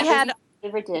 We had my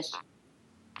favorite dish.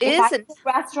 If I'm at a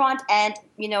restaurant and,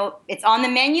 it's on the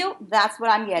menu, that's what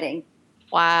I'm getting.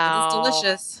 Wow. It's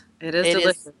delicious. It is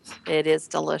delicious. It is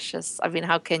delicious. I mean,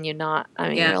 how can you not? I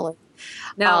mean, really.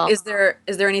 Now, is there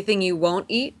anything you won't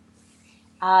eat?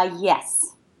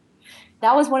 Yes.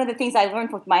 That was one of the things I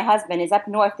learned with my husband is up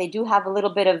north, they do have a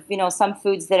little bit of, some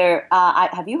foods that are,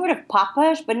 have you heard of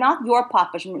papas? But not your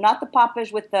papas, not the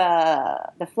papas with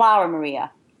the flour, Maria.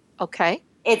 Okay.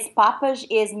 Papas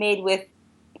is made with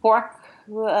pork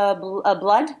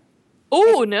blood.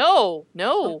 Oh, no.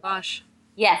 Oh, gosh.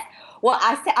 Yes. Well,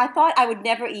 I thought I would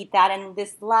never eat that, and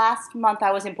this last month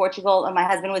I was in Portugal, and my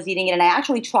husband was eating it, and I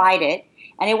actually tried it,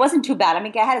 and it wasn't too bad. I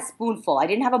mean, I had a spoonful. I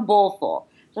didn't have a bowl full,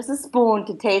 just a spoon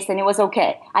to taste, and it was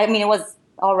okay. I mean, it was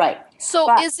all right.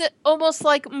 So is it almost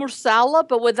like mursala,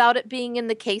 but without it being in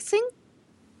the casing?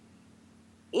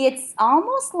 It's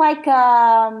almost like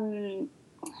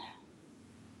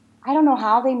I don't know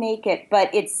how they make it,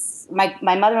 but it's my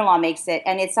mother-in-law makes it,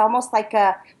 and it's almost like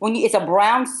it's a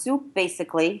brown soup,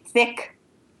 basically thick.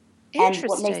 And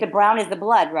what makes it brown is the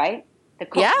blood, right? The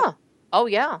cooked blood. Oh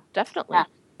yeah, definitely. Yeah.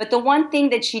 But the one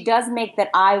thing that she does make that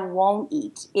I won't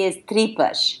eat is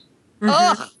tripas.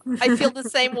 Oh, I feel the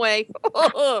same way.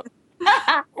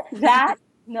 That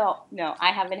no,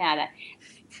 I haven't had it.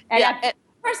 And at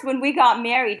first, when we got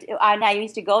married, and I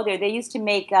used to go there, they used to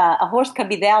make a horse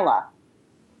cabidela.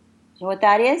 You know what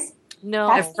that is? No,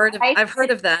 I've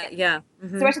heard of that. Yeah,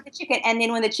 the rest of the chicken, and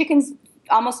then when the chicken's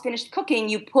almost finished cooking,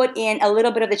 you put in a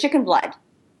little bit of the chicken blood.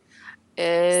 So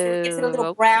it gets a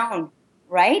little brown,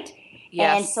 right?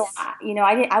 Yes. And so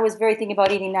I was very thinking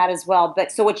about eating that as well.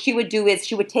 But so what she would do is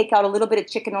she would take out a little bit of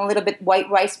chicken and a little bit white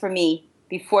rice for me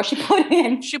before she put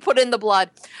in. She put in the blood.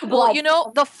 Well,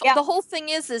 the whole thing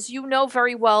is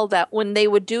very well that when they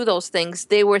would do those things,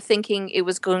 they were thinking it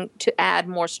was going to add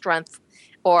more strength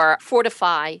or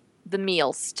fortify the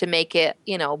meals to make it,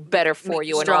 better for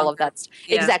you and all of that.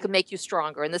 Yeah. Exactly. Make you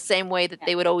stronger in the same way that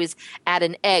they would always add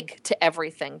an egg to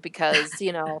everything because,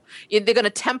 they're going to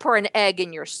temper an egg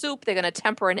in your soup. They're going to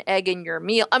temper an egg in your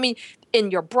meal. I mean,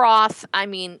 in your broth. I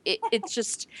mean,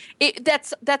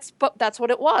 that's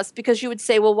what it was because you would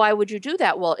say, well, why would you do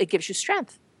that? Well, it gives you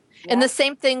strength. Yeah. And the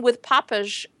same thing with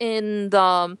papas in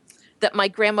the that my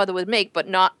grandmother would make, but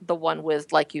not the one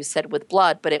with, like you said, with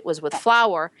blood, but it was with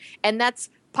flour, and that's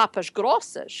papas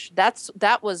grosses.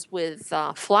 That was with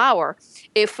flour.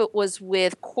 If it was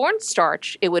with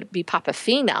cornstarch, it would be papa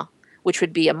fina, which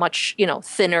would be a much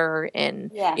thinner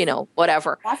and Yes.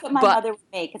 Whatever. That's what my But mother would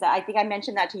make, because I think I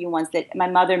mentioned that to you once, that my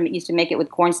mother used to make it with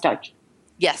cornstarch.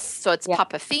 yes, so it's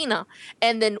papa fina,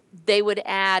 and then they would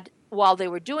add, while they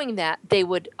were doing that, they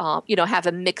would have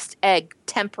a mixed egg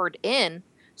tempered in.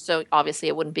 So obviously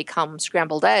it wouldn't become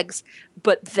scrambled eggs,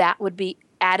 but that would be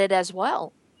added as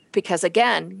well. Because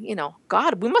again,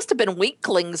 God, we must have been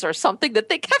weaklings or something that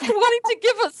they kept wanting to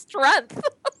give us strength.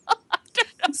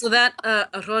 So that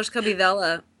arroz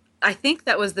cabidela, I think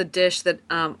that was the dish that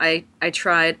I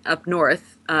tried up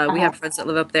north. We have friends that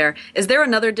live up there. Is there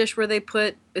another dish where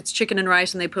it's chicken and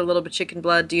rice and they put a little bit of chicken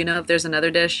blood? Do you know if there's another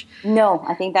dish? No,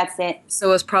 I think that's it.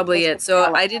 So it's probably it.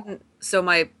 So I didn't. So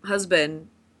my husband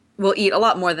will eat a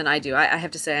lot more than I do. I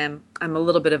have to say I'm a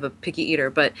little bit of a picky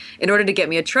eater, but in order to get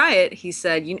me to try it, he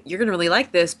said, you're going to really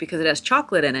like this because it has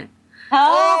chocolate in it.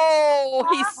 Oh,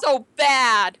 he's so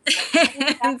bad.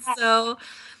 And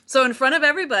so in front of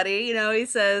everybody, he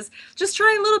says, just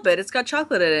try a little bit. It's got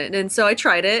chocolate in it. And so I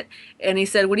tried it, and he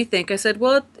said, what do you think? I said,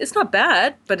 well, it's not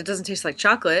bad, but it doesn't taste like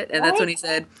chocolate. And that's when he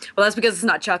said, well, that's because it's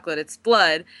not chocolate, it's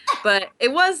blood. But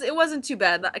it wasn't too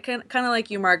bad. I kind of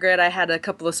like you, Margaret. I had a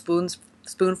couple of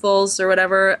spoonfuls or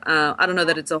whatever. I don't know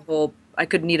that it's a whole, I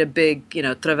couldn't eat a big,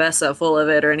 travessa full of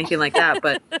it or anything like that.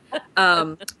 But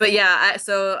yeah,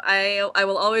 I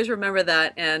will always remember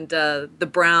that, and the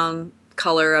brown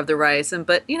color of the rice.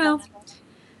 But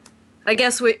I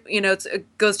guess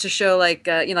it goes to show, like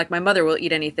like my mother will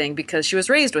eat anything because she was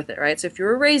raised with it, right? So if you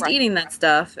were raised eating that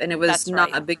stuff and it was not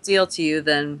a big deal to you,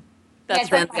 then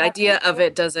the idea of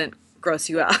it doesn't gross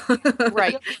you out.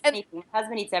 Right. My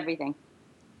husband eats everything.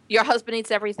 Your husband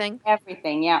eats everything?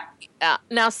 Everything, yeah.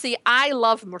 Now, see, I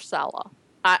love marsala.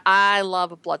 I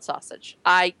love a blood sausage.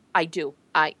 I do.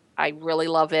 I really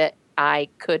love it. I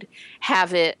could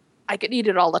have it. I could eat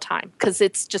it all the time because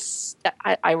it's just,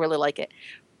 I really like it.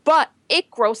 But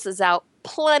it grosses out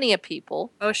plenty of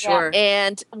people. Oh, sure.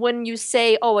 And when you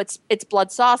say, oh, it's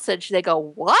blood sausage, they go,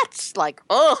 what? Like,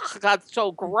 ugh, that's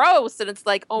so gross. And it's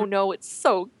like, oh, no, it's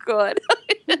so good.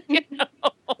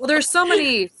 Well, there's so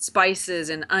many spices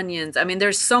and onions. I mean,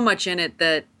 there's so much in it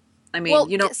that,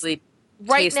 you don't really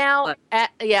right taste now,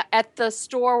 at the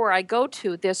store where I go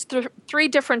to, there's three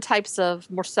different types of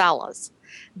marsalas.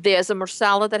 There's a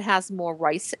marsala that has more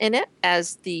rice in it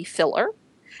as the filler.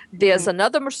 There's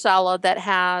another marsala that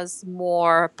has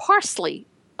more parsley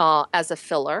as a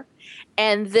filler.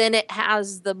 And then it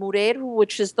has the mureru,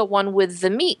 which is the one with the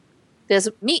meat. There's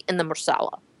meat in the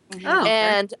marsala. Mm-hmm. Oh,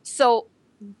 and so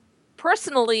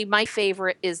personally, my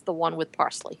favorite is the one with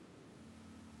parsley.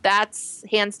 That's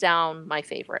hands down my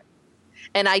favorite.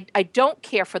 And I don't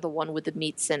care for the one with the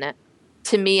meats in it.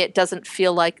 To me, it doesn't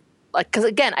feel like, because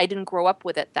again, I didn't grow up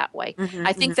with it that way. Mm-hmm,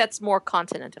 I think that's more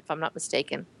continent, if I'm not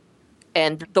mistaken.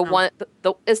 And the one,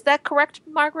 is that correct,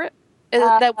 Margaret?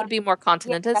 That would be more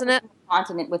continent, isn't it?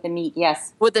 Continent with the meat,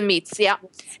 yes. With the meats, yeah.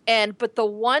 But the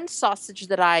one sausage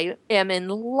that I am in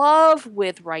love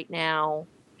with right now,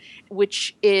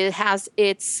 which has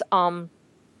its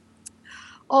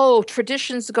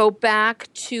traditions go back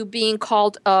to being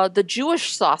called the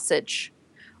Jewish sausage,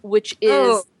 which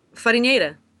is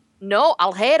farinera. No,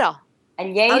 alheira.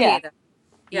 Alheira.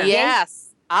 Yeah.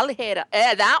 Yes, alheira.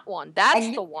 That one.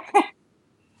 That's the one.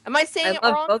 Am I saying it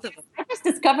wrong? Both of them. I just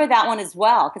discovered that one as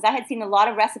well because I had seen a lot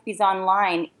of recipes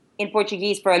online in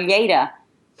Portuguese for alheira.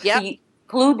 Yeah. So you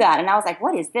include that, and I was like,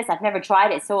 "What is this? I've never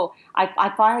tried it." So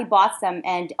I finally bought some,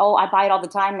 and I buy it all the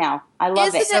time now. I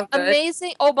love it. Isn't it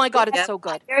amazing? Oh my God, it's so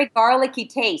good. Very garlicky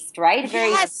taste, right?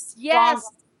 Yes.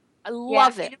 I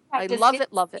love it. I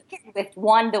love it. With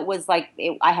one that was like,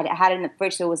 I had it in the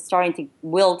fridge, so it was starting to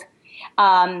wilt.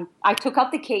 I took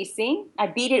out the casing. I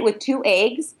beat it with 2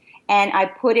 eggs. And I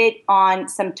put it on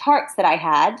some tarts that I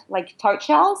had, like tart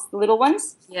shells, the little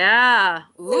ones. Yeah.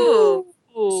 Ooh.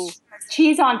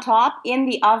 Cheese on top in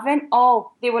the oven.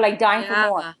 Oh, they were like dying for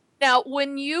more. Now,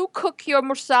 when you cook your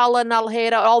marsala and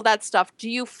alheira, all that stuff, do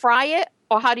you fry it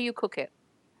or how do you cook it?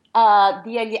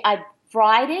 I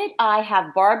fried it. I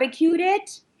have barbecued it.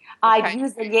 Okay. I've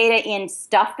used alheira in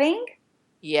stuffing.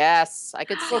 Yes, I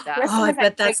could see that. Oh, I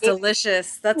bet that's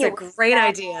delicious. That's a great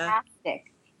idea.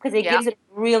 Because it gives it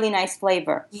a really nice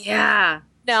flavor. Yeah.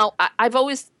 Now, I've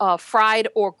always fried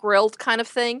or grilled kind of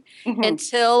thing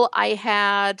until I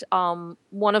had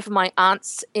one of my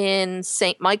aunts in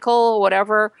St. Michael or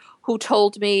whatever who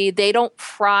told me they don't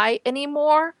fry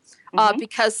anymore.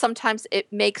 because sometimes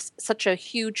it makes such a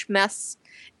huge mess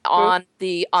True. on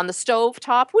the stove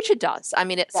top, which it does. I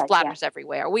mean, it Does, yeah. splatters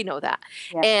everywhere. We know that.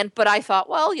 Yeah. But I thought,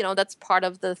 well, that's part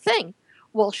of the thing.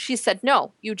 Well, she said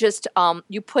no. You just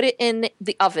you put it in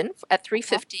the oven at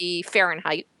 350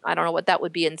 Fahrenheit. I don't know what that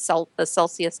would be in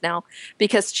Celsius now,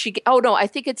 because oh no, I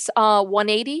think it's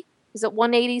 180. Is it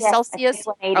 180 Yes, I think Celsius?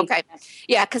 180. Okay.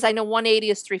 Yeah, because I know 180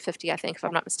 is 350, I think, if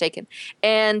I'm not mistaken.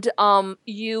 And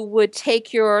you would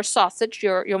take your sausage,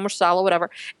 your marsala, whatever,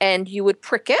 and you would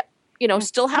prick it,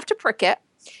 still have to prick it,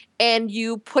 and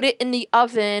you put it in the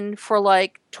oven for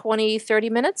like 20, 30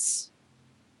 minutes,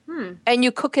 and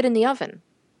you cook it in the oven.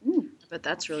 But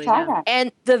that's really Try yeah. that.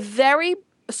 And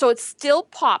so it still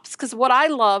pops, because what I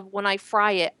love when I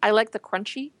fry it, I like the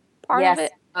crunchy part of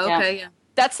it. Okay, yeah.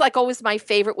 That's like always my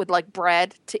favorite with like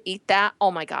bread to eat that.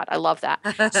 Oh my God, I love that.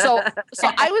 So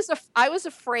I was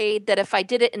afraid that if I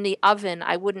did it in the oven,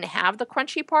 I wouldn't have the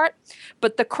crunchy part,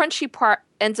 but the crunchy part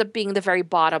ends up being the very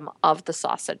bottom of the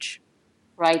sausage.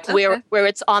 Right. Where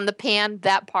it's on the pan,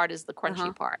 that part is the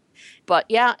crunchy part. But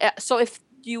yeah, so if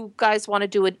you guys want to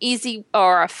do an easy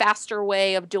or a faster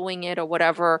way of doing it or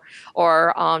whatever,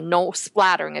 or no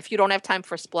splattering, if you don't have time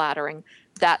for splattering,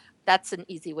 that's an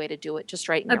easy way to do it, just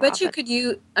right in your oven. I bet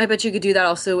you could do that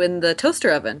also in the toaster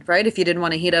oven, right? If you didn't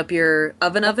want to heat up your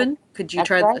oven, could you That's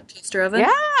try right. the toaster oven?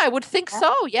 Yeah, I would think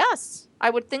so. Yes, I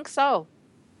would think so.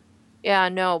 Yeah,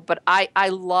 no, but I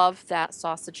love that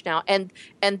sausage now, and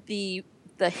the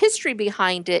history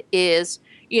behind it is,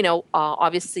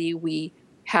 obviously we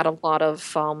had a lot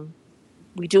of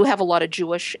we do have a lot of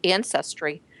Jewish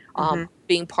ancestry.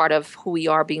 Being part of who we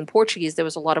are, being Portuguese, there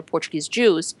was a lot of Portuguese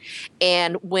Jews,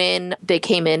 and when they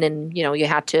came in, and you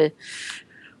had to,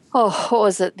 what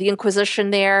was it, the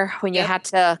Inquisition there, when you had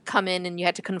to come in and you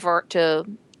had to convert to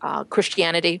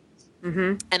Christianity,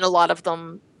 and a lot of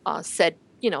them said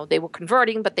they were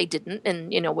converting, but they didn't,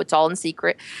 and it's all in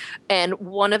secret. And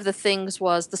one of the things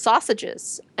was the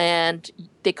sausages, and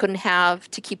they couldn't have,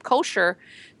 to keep kosher,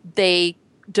 they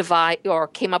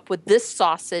came up with this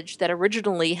sausage that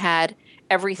originally had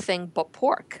everything but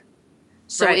pork.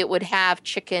 So it would have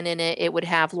chicken in it. It would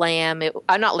have lamb.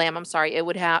 Not lamb. I'm sorry. It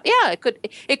would have, it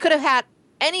could have had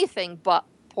anything but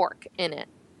pork in it.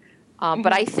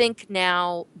 But I think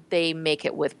now they make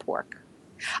it with pork.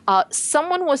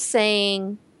 Someone was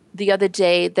saying the other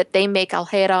day that they make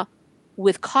aljera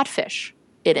with codfish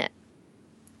in it.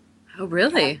 Oh,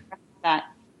 really?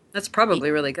 That's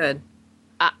probably really good.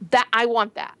 That I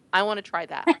want that. I want to try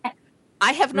that.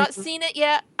 I have not seen it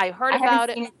yet. I heard about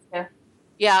it.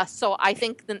 Yeah, so I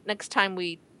think the next time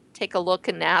we take a look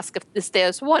and ask if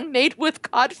there's one made with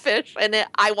codfish, and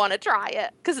I want to try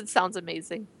it because it sounds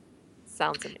amazing.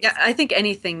 Yeah, I think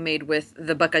anything made with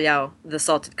the bacalhau, the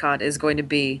salted cod, is going to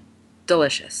be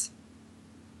delicious.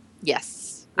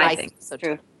 Yes, I think so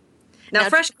too. Now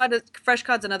fresh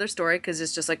cod's another story, because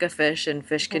it's just like a fish, and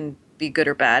fish can be good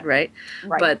or bad, right?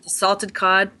 But the salted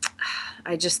cod,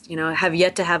 I just have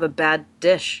yet to have a bad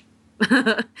dish.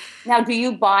 Now, do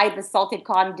you buy the salted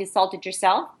cod and desalt it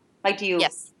yourself? Like, do you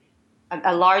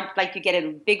a large, like you get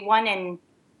a big one,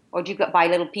 or do you buy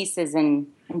little pieces and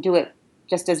do it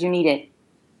just as you need it?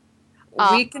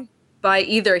 We can buy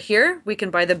either here. We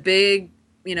can buy the big,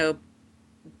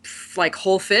 like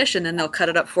whole fish, and then they'll cut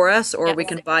it up for us, or we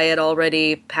can buy it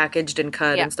already packaged and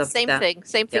cut and stuff like that.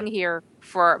 Same thing here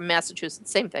for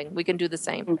Massachusetts. Same thing. We can do the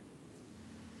same.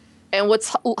 And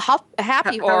what's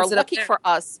lucky for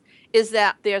us is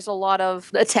that there's a lot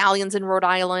of Italians in Rhode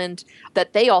Island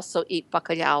that they also eat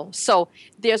bacalhau. So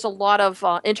there's a lot of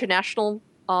international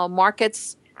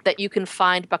markets that you can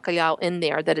find bacalhau in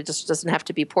there, that it just doesn't have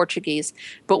to be Portuguese.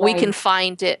 But we can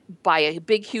find it, buy a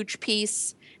big, huge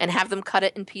piece and have them cut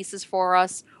it in pieces for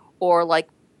us. Or like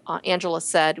Angela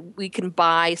said, we can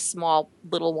buy small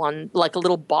little one, like a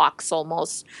little box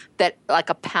almost, that like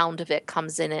a pound of it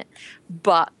comes in it.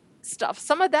 But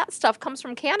some of that stuff comes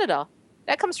from Canada.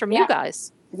 That comes from you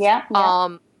guys. Yeah.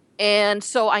 And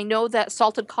so I know that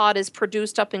salted cod is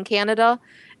produced up in Canada,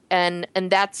 and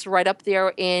that's right up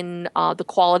there in the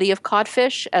quality of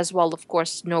codfish, as well, of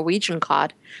course, Norwegian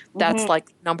cod. That's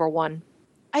like number one.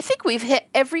 I think we've hit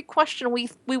every question we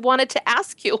wanted to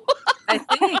ask you. I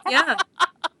think, yeah.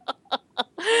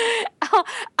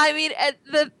 I mean,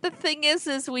 the thing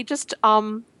is we just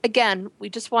again, we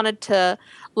just wanted to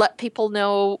let people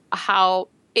know how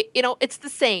it's the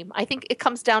same. I think it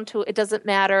comes down to, it doesn't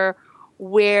matter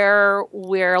where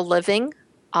we're living,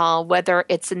 whether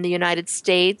it's in the United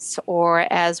States or,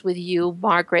 as with you,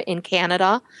 Margaret, in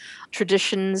Canada.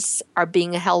 Traditions are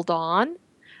being held on.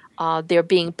 They're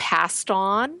being passed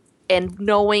on, and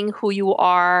knowing who you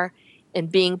are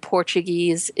and being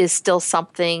Portuguese is still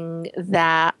something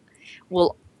that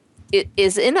will it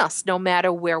is in us no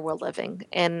matter where we're living,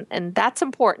 and that's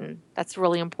important. That's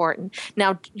really important.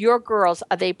 Now, your girls,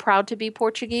 are they proud to be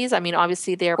Portuguese? I mean,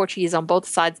 obviously they're Portuguese on both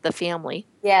sides of the family.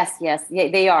 Yes, yes,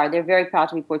 they are. They're very proud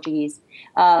to be Portuguese.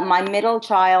 My middle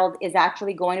child is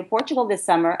actually going to Portugal this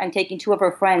summer and taking two of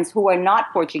her friends who are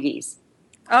not Portuguese.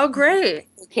 Oh, great.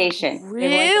 Vacation.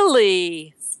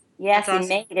 Really? Yes, That's in awesome.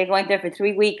 May. They're going there for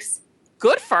 3 weeks.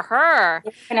 Good for her.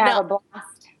 They're going to have Now, a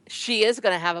blast. she is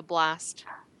going to have a blast.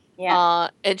 Yeah,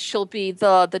 And she'll be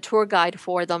the tour guide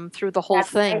for them through the whole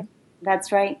that's thing. right.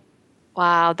 That's right.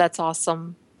 Wow, that's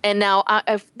awesome. And now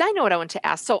I know what I want to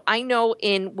ask. So I know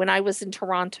when I was in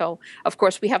Toronto, of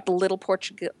course, we have the little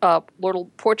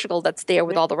Portugal that's there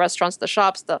with all the restaurants, the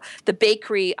shops, the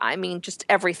bakery. I mean, just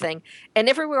everything. And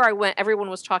everywhere I went,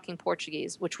 everyone was talking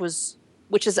Portuguese, which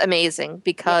is amazing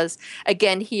because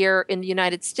again, here in the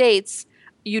United States,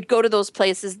 you'd go to those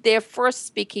places, their first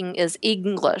speaking is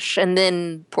English and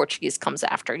then Portuguese comes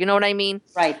after. You know what I mean?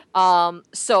 Right.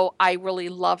 So I really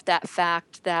love that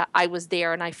fact that I was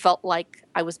there and I felt like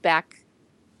I was back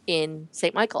in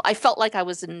St. Michael. I felt like I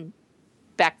was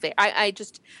back there. I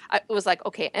was like,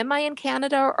 okay, am I in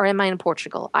Canada or am I in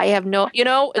Portugal? I have no,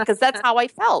 because that's how I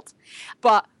felt.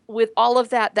 But with all of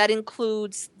that, that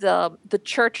includes the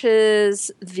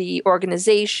churches, the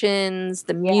organizations,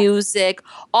 the Yes. music,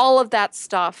 all of that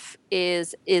stuff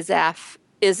is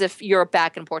if you're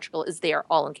back in Portugal, is there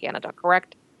all in Canada,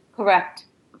 correct? Correct.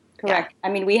 Correct. I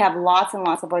mean, we have lots and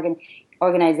lots of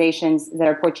organizations that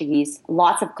are Portuguese.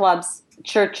 Lots of clubs,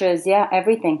 churches,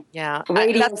 everything. Yeah.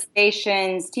 Radio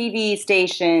stations, TV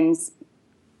stations.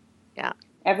 Yeah.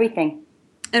 Everything.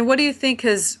 And what do you think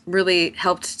has really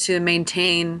helped to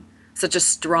maintain such a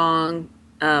strong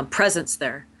presence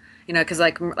there? Because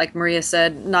like Maria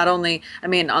said, not only, I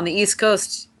mean, on the East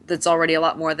Coast, that's already a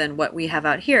lot more than what we have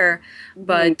out here,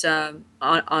 but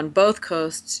on both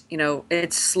coasts,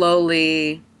 it's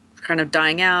slowly kind of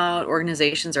dying out.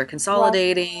 Organizations are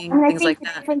consolidating, things like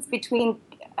that. The difference between,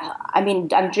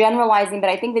 I'm generalizing, but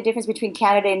I think the difference between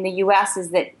Canada and the U.S.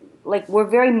 is that, like, we're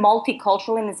very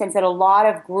multicultural in the sense that a lot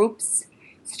of groups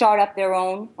start up their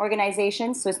own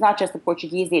organizations. So it's not just the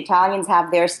Portuguese. The Italians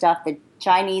have their stuff. The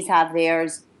Chinese have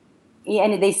theirs.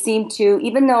 And they seem to,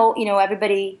 even though,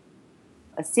 everybody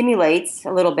assimilates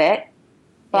a little bit,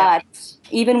 but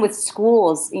even with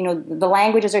schools, the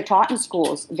languages are taught in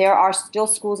schools. There are still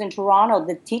schools in Toronto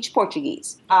that teach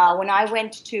Portuguese. When I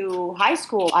went to high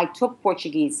school, I took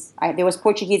Portuguese. There was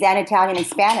Portuguese and Italian and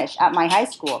Spanish at my high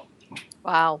school.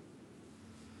 Wow.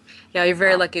 Yeah, you're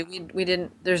very lucky. We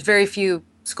didn't. There's very few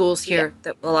schools here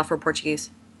that will offer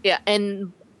Portuguese. Yeah,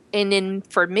 and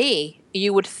for me,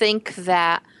 you would think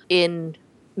that in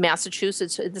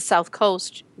Massachusetts, the South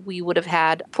Coast, we would have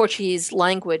had Portuguese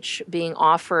language being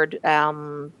offered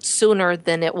sooner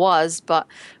than it was. But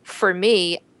for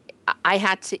me, I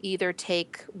had to either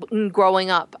growing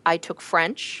up, I took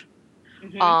French.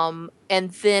 And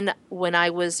then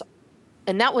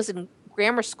and that was in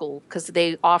grammar school because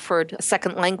they offered a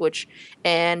second language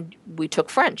and we took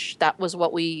French. That was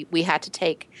what we had to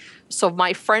take. So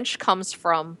my French comes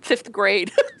from 5th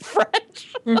grade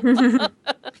French. But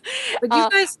you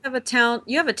guys have a town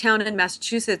in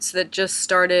Massachusetts that just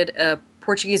started a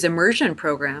Portuguese immersion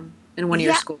program in one of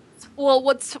your schools. Well,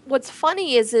 what's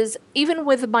funny is even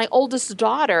with my oldest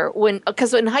daughter,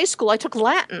 because in high school I took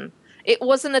Latin. It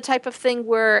wasn't a type of thing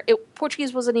where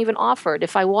Portuguese wasn't even offered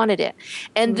if I wanted it.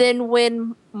 And then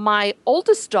when my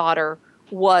oldest daughter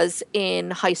was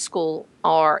in high school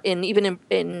or even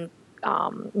in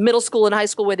middle school and high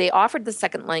school where they offered the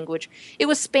second language, it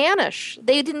was Spanish.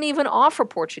 They didn't even offer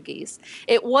Portuguese.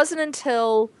 It wasn't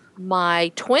until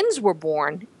my twins were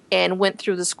born and went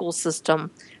through the school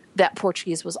system that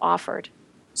Portuguese was offered.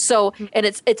 So, and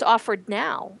it's offered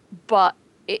now, but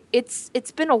it's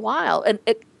been a while. And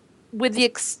with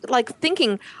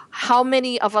thinking how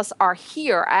many of us are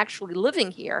here actually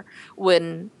living here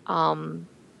when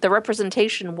the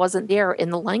representation wasn't there in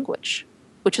the language,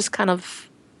 which is kind of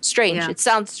strange. Yeah. It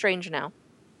sounds strange now.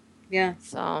 Yeah.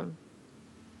 So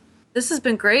this has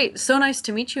been great. So nice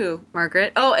to meet you,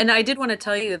 Margaret. Oh, and I did want to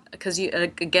tell you, because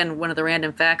again, one of the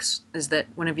random facts is that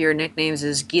one of your nicknames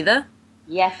is Gita.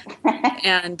 Yes.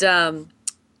 And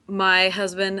my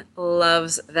husband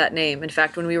loves that name. In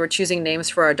fact, when we were choosing names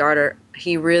for our daughter,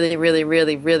 he really, really,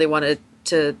 really, really wanted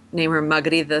to name her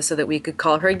Margarita so that we could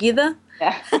call her Gita.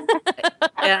 Yeah.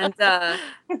 And that's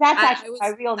actually my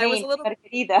real name,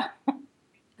 Margarita.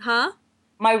 Huh?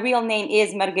 My real name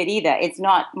is Margarita. It's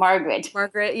not Margaret.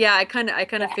 Margaret. Yeah, I kind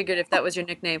of figured if that was your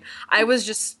nickname. I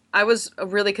was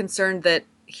really concerned that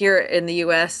here in the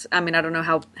U.S., I mean, I don't know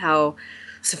how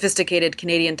sophisticated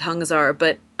Canadian tongues are,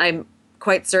 but I'm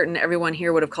quite certain everyone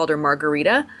here would have called her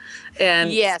Margarita.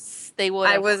 And Yes, they would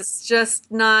I have. was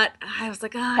just not, I was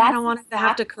like, oh, I That's don't want to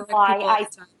have to exactly correct why people all the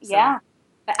time. So, yeah.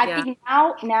 But I yeah. think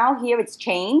now here it's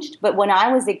changed. But when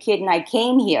I was a kid and I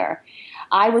came here,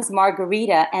 I was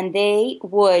Margarita, and they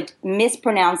would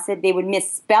mispronounce it. They would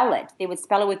misspell it. They would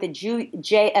spell it with a Guerita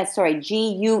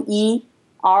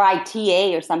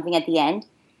or something at the end.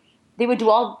 They would do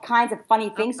all kinds of funny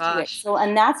Oh, things to it. gosh. So,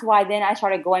 and that's why then I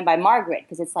started going by Margaret,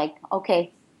 because it's like,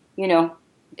 okay, you know,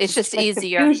 It's just just too much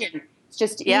easier. confusion. It's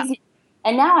just Yeah. easy.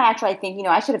 And now I think,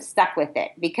 I should have stuck with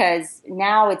it, because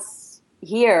now it's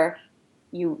here.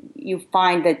 You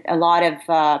find that a lot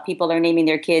of people are naming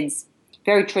their kids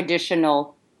very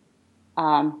traditional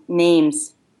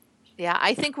names. Yeah,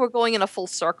 I think we're going in a full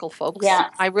circle, folks. Yeah,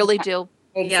 I really do.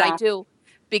 Yeah. I exactly. do.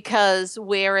 Because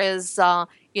whereas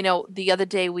the other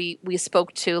day we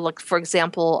spoke to, like, for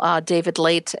example, David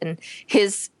Late, and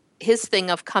his thing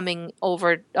of coming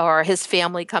over, or his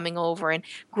family coming over and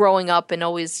growing up and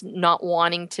always not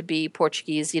wanting to be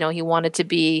Portuguese. He wanted to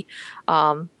be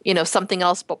something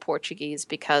else but Portuguese,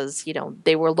 because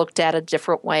they were looked at a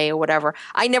different way or whatever.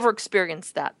 I never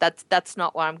experienced that. That's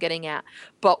not what I'm getting at.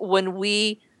 But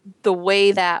the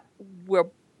way that we're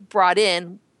brought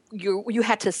in, you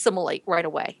had to assimilate right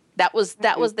away. That was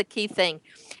the key thing.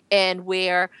 And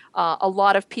where a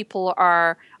lot of people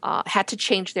are had to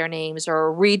change their names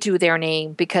or redo their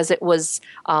name, because it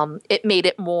made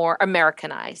it more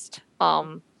Americanized.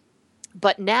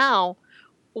 But now,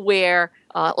 where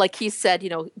like he said,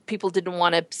 people didn't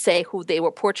want to say who they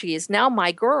were Portuguese. Now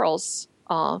my girls,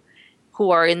 who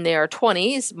are in their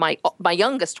 20s, my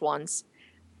youngest ones,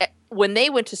 when they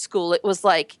went to school, it was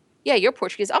like, yeah, you're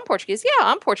Portuguese. I'm Portuguese. Yeah,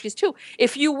 I'm Portuguese too.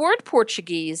 If you weren't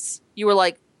Portuguese, you were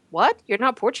like, what? You're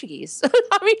not Portuguese.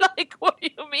 I mean, like, what do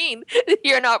you mean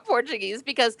you're not Portuguese?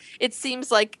 Because it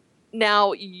seems like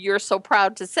now you're so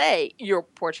proud to say you're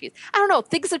Portuguese. I don't know.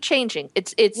 Things are changing.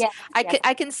 Yes, yes.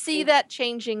 I can see that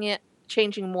changing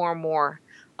more and more.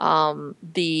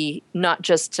 The not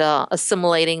just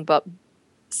assimilating, but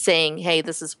saying, hey,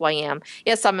 this is who I am.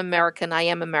 Yes, I'm American. I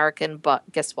am American, but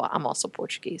guess what? I'm also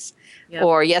Portuguese. Yep.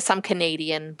 Or yes, I'm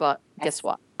Canadian, but guess Yes.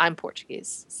 what? I'm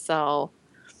Portuguese. So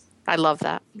I love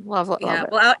that. Love Yeah.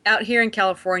 it. Well, out here in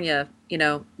California,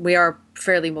 we are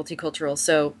fairly multicultural.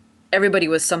 So everybody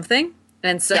was something.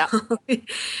 And so,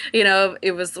 Yeah.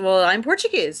 it was, well, I'm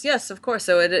Portuguese. Yes, of course.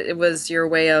 So it was your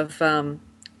way of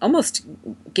almost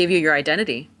gave you your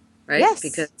identity, right? Yes.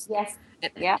 Because Yes.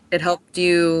 it, Yeah. it helped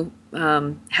you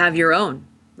have your own,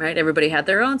 right? Everybody had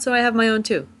their own, so I have my own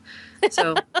too.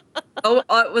 So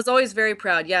I was always very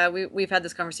proud. Yeah, we've had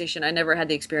this conversation. I never had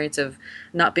the experience of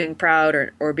not being proud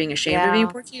or being ashamed of being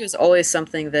Yeah. Portuguese. It was always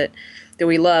something that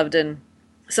we loved, and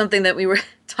something that we were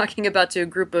talking about to a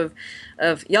group of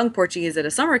young Portuguese at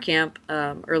a summer camp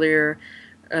earlier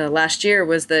last year,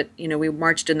 was that we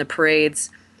marched in the parades,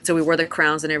 so we wore the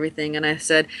crowns and everything. And I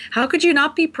said, how could you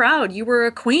not be proud? You were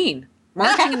a queen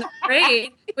marching in the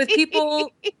parade with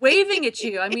people waving at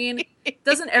you. I mean,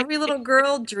 doesn't every little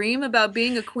girl dream about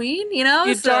being a queen, You're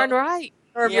darn So, right.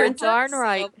 or a You're princess. darn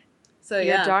right. So You're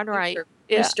yeah, darn right. we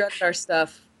Yeah. strutted our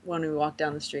stuff when we walked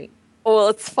down the street. Well,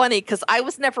 it's funny because I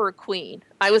was never a queen.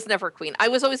 I was never a queen. I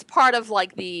was always part of,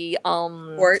 like,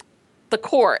 Court. the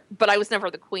court, but I was never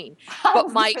the queen. But Oh,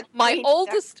 my great.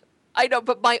 oldest I know,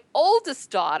 but my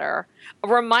oldest daughter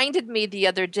reminded me the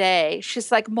other day.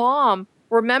 She's like, "Mom,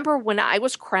 remember when I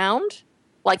was crowned?"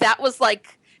 Like, that was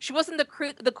like, she wasn't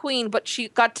the queen, but she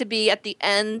got to be at the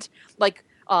end, like,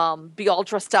 be all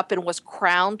dressed up and was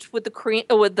crowned with the cream,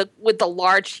 with the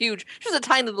large, huge. She was a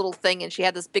tiny little thing, and she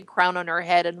had this big crown on her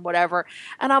head and whatever.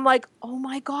 And I'm like, "Oh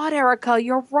my God, Erica,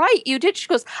 you're right. You did." She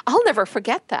goes, "I'll never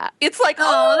forget that." It's like, Oh,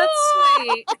 oh, that's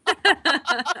sweet.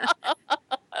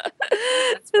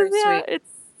 That's very yeah, sweet.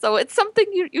 it's something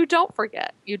you don't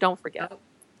forget. You don't forget. Oh,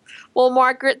 Well,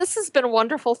 Margaret, this has been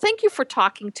wonderful. Thank you for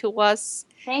talking to us,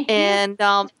 Thank you. and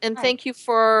thank you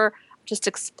for just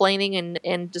explaining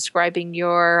and describing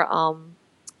your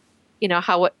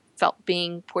how it felt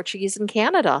being Portuguese in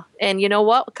Canada. And you know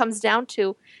what it comes down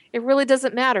to? It really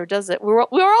doesn't matter, does it? We're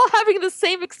all having the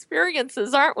same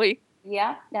experiences, aren't we?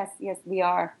 Yeah. Yes, we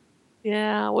are.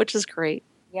 Yeah, which is great.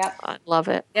 Yep. I love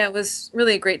it. yeah, it was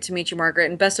really great to meet you, Margaret,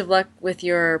 and best of luck with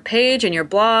your page and your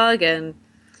blog. And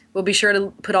we'll be sure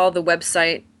to put all the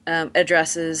website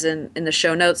addresses in the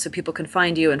show notes so people can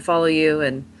find you and follow you.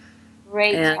 And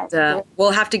Great.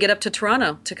 we'll have to get up to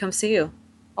Toronto to come see you.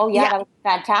 Oh yeah, Yeah. that was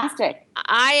fantastic.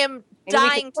 I am Maybe we could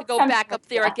dying to put go some- back up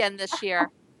there yeah. again this year.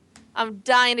 I'm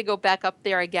dying to go back up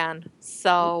there again.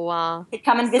 So,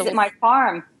 Come and visit my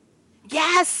farm.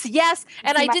 yes, yes.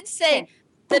 And See I my did say kitchen.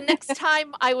 the next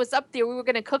time I was up there, we were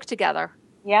going to cook together.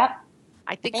 Yep.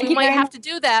 I think we Thank you might very have much. to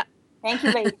do that. Thank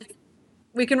you, ladies.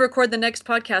 We can record the next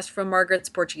podcast from Margaret's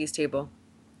Portuguese table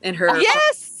in her.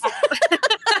 Yes.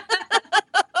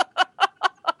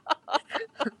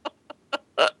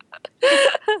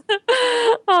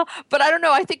 But I don't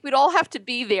know. I think we'd all have to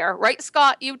be there, right,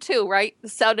 Scott? You too, right? The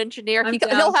sound engineer. I'm He'll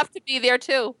down. have to be there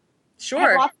too.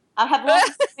 Sure. I'll have lots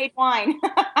of homemade wine.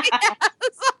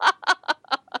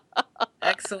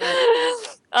 Excellent.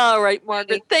 All right,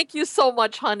 Margaret. Thank you so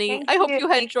much, honey. Thank I hope you. you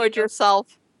Thank enjoyed you.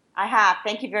 yourself. I have.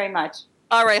 Thank you very much.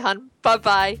 All right, hon.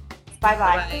 Bye-bye.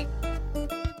 Bye-bye. Bye.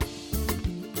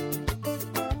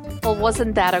 Well,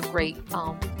 wasn't that a great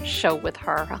show with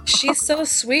her? She's so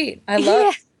sweet. I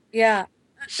love. Yeah.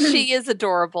 She is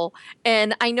adorable.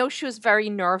 And I know she was very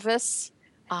nervous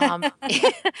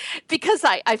because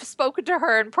I've spoken to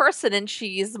her in person and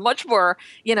she's much more,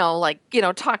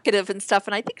 talkative and stuff.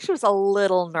 And I think she was a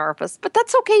little nervous, but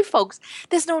that's okay, folks.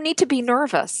 There's no need to be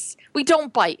nervous. We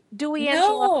don't bite, do we,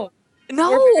 Angela?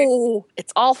 No,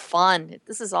 it's all fun.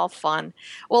 This is all fun.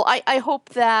 Well, I hope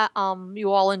that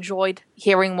you all enjoyed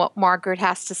hearing what Margaret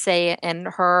has to say and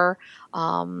her,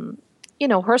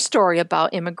 her story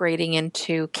about immigrating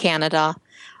into Canada.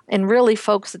 And really,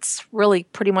 folks, it's really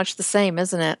pretty much the same,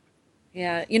 isn't it?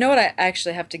 Yeah. You know what? I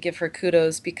actually have to give her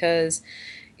kudos because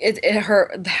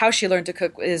how she learned to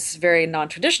cook is very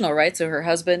non-traditional, right? So her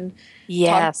husband taught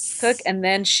her to cook, Yes. and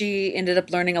then she ended up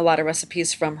learning a lot of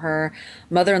recipes from her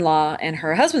mother-in-law and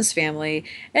her husband's family.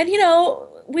 And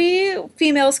we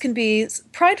females can be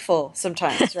prideful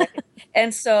sometimes, right?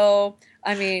 And so,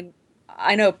 I mean,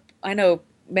 I know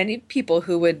many people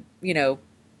who would,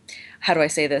 how do I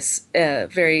say this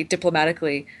very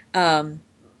diplomatically?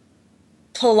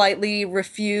 Politely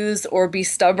refuse or be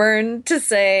stubborn to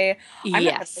say, I'm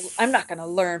Yes. not going to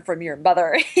learn from your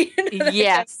mother, that kind of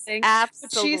Yes, thing. But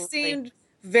she absolutely. seemed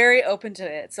very open to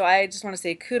it. So I just want to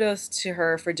say kudos to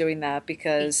her for doing that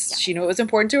because Yeah. she knew it was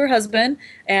important to her husband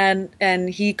and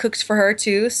he cooks for her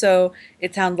too. So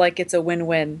it sounds like it's a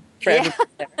win-win for Yeah.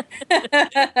 everybody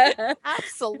there.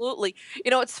 Absolutely.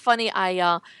 It's funny.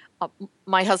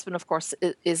 My husband, of course,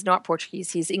 is not Portuguese.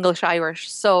 He's English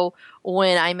Irish. So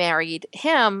when I married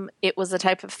him, it was the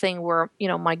type of thing where,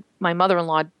 my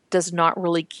mother-in-law does not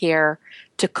really care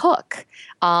to cook.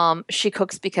 She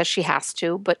cooks because she has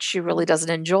to, but she really doesn't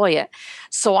enjoy it.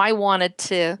 So I wanted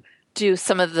to do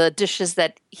some of the dishes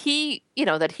that he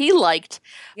liked,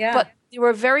 Yeah. but there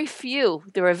were very few.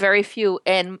 There were very few,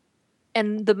 and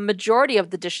the majority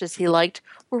of the dishes he liked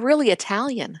were really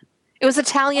Italian. It was Oh,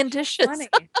 Italian how dishes. funny.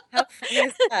 How funny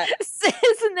is that?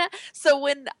 Isn't that so?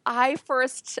 When I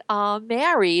first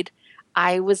married,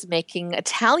 I was making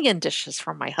Italian dishes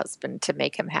for my husband to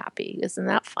make him happy. Isn't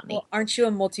that funny? Well, aren't you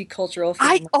a multicultural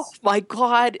family? Oh my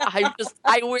God, I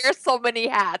wear so many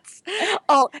hats.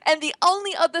 Oh, and the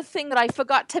only other thing that I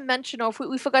forgot to mention, or if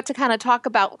we forgot to kind of talk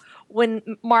about when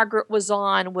Margaret was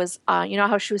on, was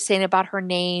how she was saying about her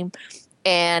name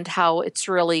and how it's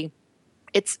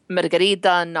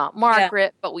Margarita, not Yeah.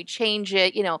 Margaret, but we change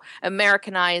it,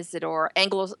 Americanize it or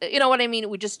Anglo, you know what I mean?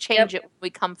 We just change Yep. it when we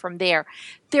come from there.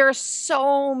 There are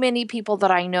so many people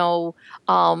that I know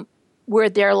where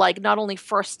they're like not only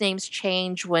first names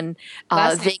change when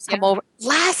Last they names. come Yeah. over,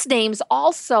 last names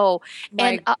also.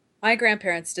 And My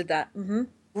grandparents did that.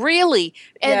 really,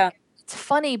 and Yeah. it's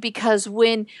funny because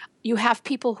when you have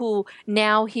people who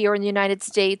now here in the United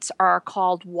States are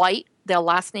called White, their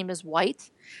last name is White,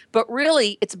 but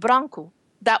really it's Branco.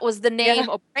 That was the Yeah. name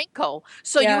of Branco.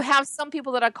 So you Yeah. have some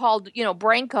people that are called,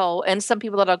 Branco and some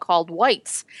people that are called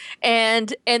Whites.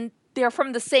 And they're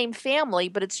from the same family,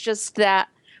 but it's just that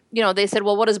they said,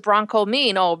 well, what does Bronco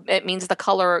mean? Oh, it means the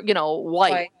color,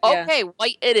 white. White. Yeah. Okay,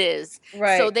 white it is. So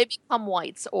Right. they become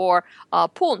whites. Or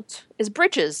punt is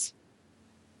bridges.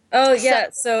 Oh So yeah.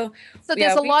 So there's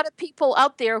yeah, a lot of people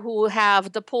out there who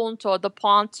have the punt or the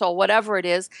pont or whatever it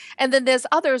is, and then there's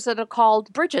others that are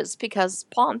called bridges because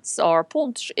ponts or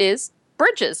punt is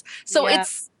bridges. So yeah.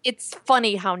 it's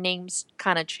funny how names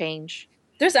kind of change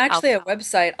There's out actually a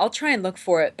website. I'll try and look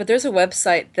for it, but there's a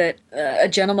website that a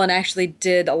gentleman actually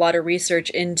did a lot of research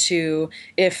into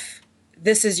if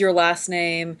this is your last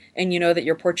name and you know that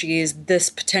you're Portuguese,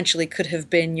 this potentially could have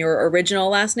been your original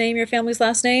last name, your family's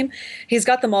last name. He's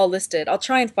got them all listed. I'll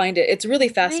try and find it. It's really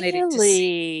fascinating to see.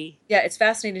 really. Yeah, it's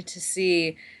fascinating to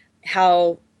see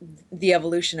how the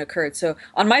evolution occurred. So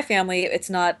on my family, it's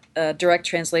not a direct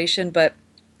translation, but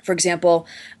for example,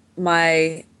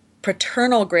 my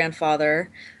paternal grandfather,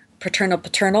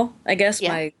 paternal, I guess, Yeah,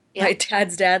 my yeah.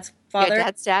 dad's father. Your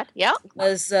dad's dad, yeah.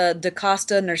 Was Da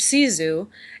Costa Narciso,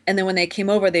 and then when they came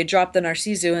over, they dropped the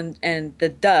Narciso and the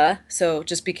da, so it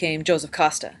just became Joseph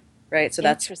Costa, right? So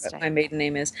that's what my maiden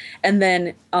name is. And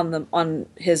then on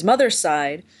his mother's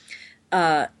side,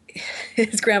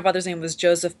 his grandfather's name was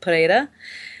Joseph Pereira,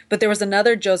 but there was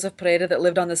another Joseph Pereira that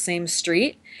lived on the same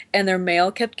street, and their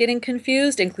mail kept getting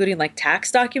confused, including like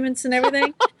tax documents and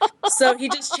everything. So he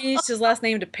just changed his last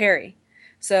name to Perry.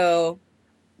 So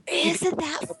isn't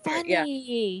that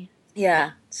funny?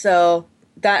 Yeah. So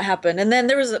that happened. And then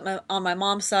there was on my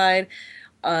mom's side,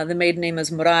 the maiden name is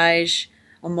Moraes,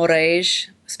 or Moraes,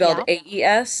 spelled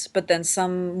AES, but then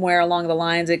somewhere along the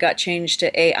lines it got changed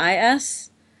to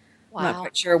AIS. Wow. I'm not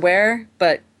quite sure where,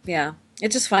 but yeah.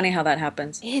 It's just funny how that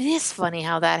happens. It is funny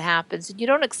how that happens. And you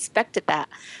don't expect it that.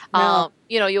 No.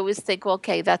 You always think, well,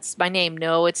 okay, that's my name.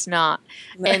 No, it's not.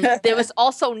 And there was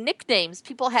also nicknames.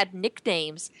 People had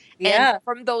nicknames. Yeah. And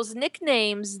from those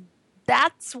nicknames,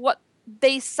 that's what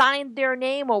they signed their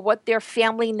name or what their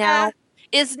family now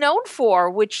is known for,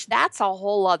 which that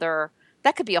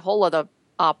could be a whole other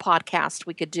podcast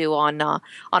we could do on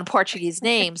Portuguese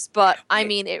names. But I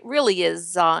mean, it really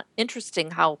is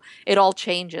interesting how it all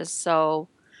changes. So,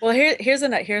 well, here's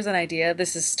an idea.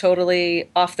 This is totally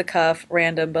off the cuff,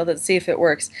 random, but let's see if it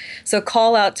works. So,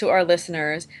 call out to our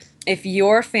listeners if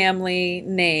your family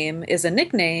name is a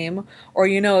nickname, or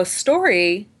you know a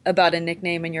story about a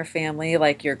nickname in your family,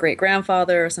 like your great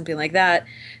grandfather or something like that.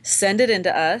 Send it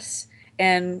into us,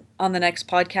 and on the next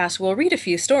podcast, we'll read a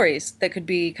few stories that could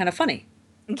be kind of funny.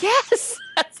 Yes,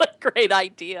 that's a great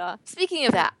idea. Speaking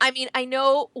of that, I mean, I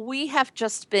know we have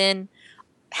just been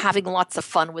having lots of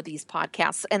fun with these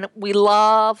podcasts, and we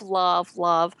love, love,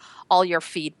 love all your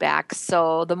feedback.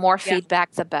 So the more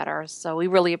feedback, the better. So we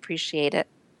really appreciate it.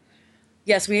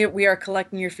 Yes, we are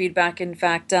collecting your feedback. In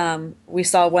fact, we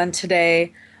saw one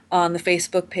today on the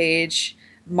Facebook page.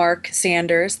 Mark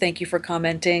Sanders, thank you for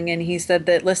commenting, and he said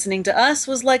that listening to us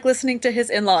was like listening to his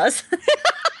in-laws.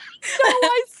 No,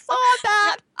 I saw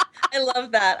that. I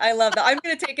love that. I'm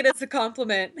going to take it as a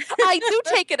compliment. I do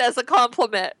take it as a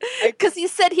compliment because he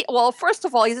said first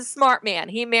of all, he's a smart man.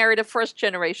 He married a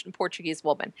first-generation Portuguese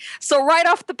woman. So right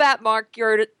off the bat, Mark,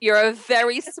 you're a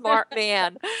very smart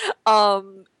man. But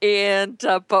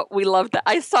we love that.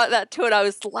 I saw that too, and I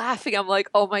was laughing. I'm like,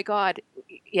 oh my God.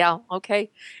 Yeah, okay.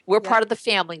 We're part of the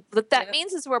family. What that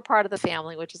means is we're part of the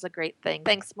family, which is a great thing.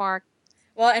 Thanks, Mark.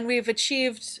 Well, and we've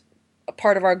achieved a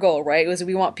part of our goal, right? Was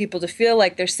we want people to feel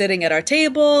like they're sitting at our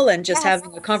table and just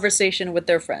having a conversation with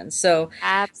their friends. So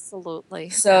absolutely.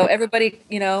 So everybody,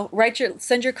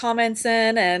 send your comments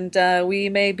in, and we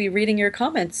may be reading your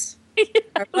comments in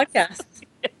our podcast.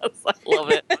 Yes, I love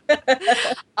it.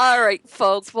 All right,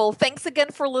 folks. Well, thanks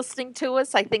again for listening to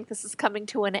us. I think this is coming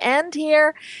to an end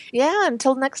here. Yeah,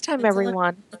 until next time,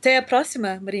 everyone. Até a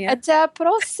próxima, Maria. Até a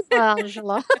próxima,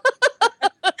 Angela.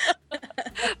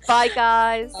 Bye,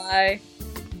 guys. Bye.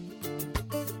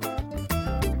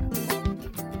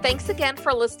 Thanks again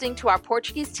for listening to our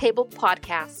Portuguese Table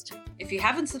podcast. If you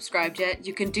haven't subscribed yet,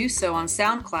 you can do so on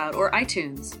SoundCloud or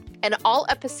iTunes. And all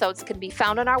episodes can be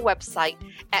found on our website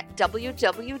at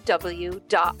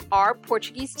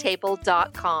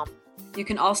www.ourportuguesetable.com. You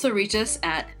can also reach us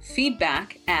at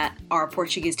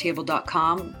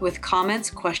feedback@ourportuguesetable.com with comments,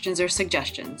 questions, or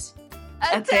suggestions.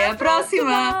 Até a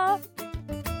próxima!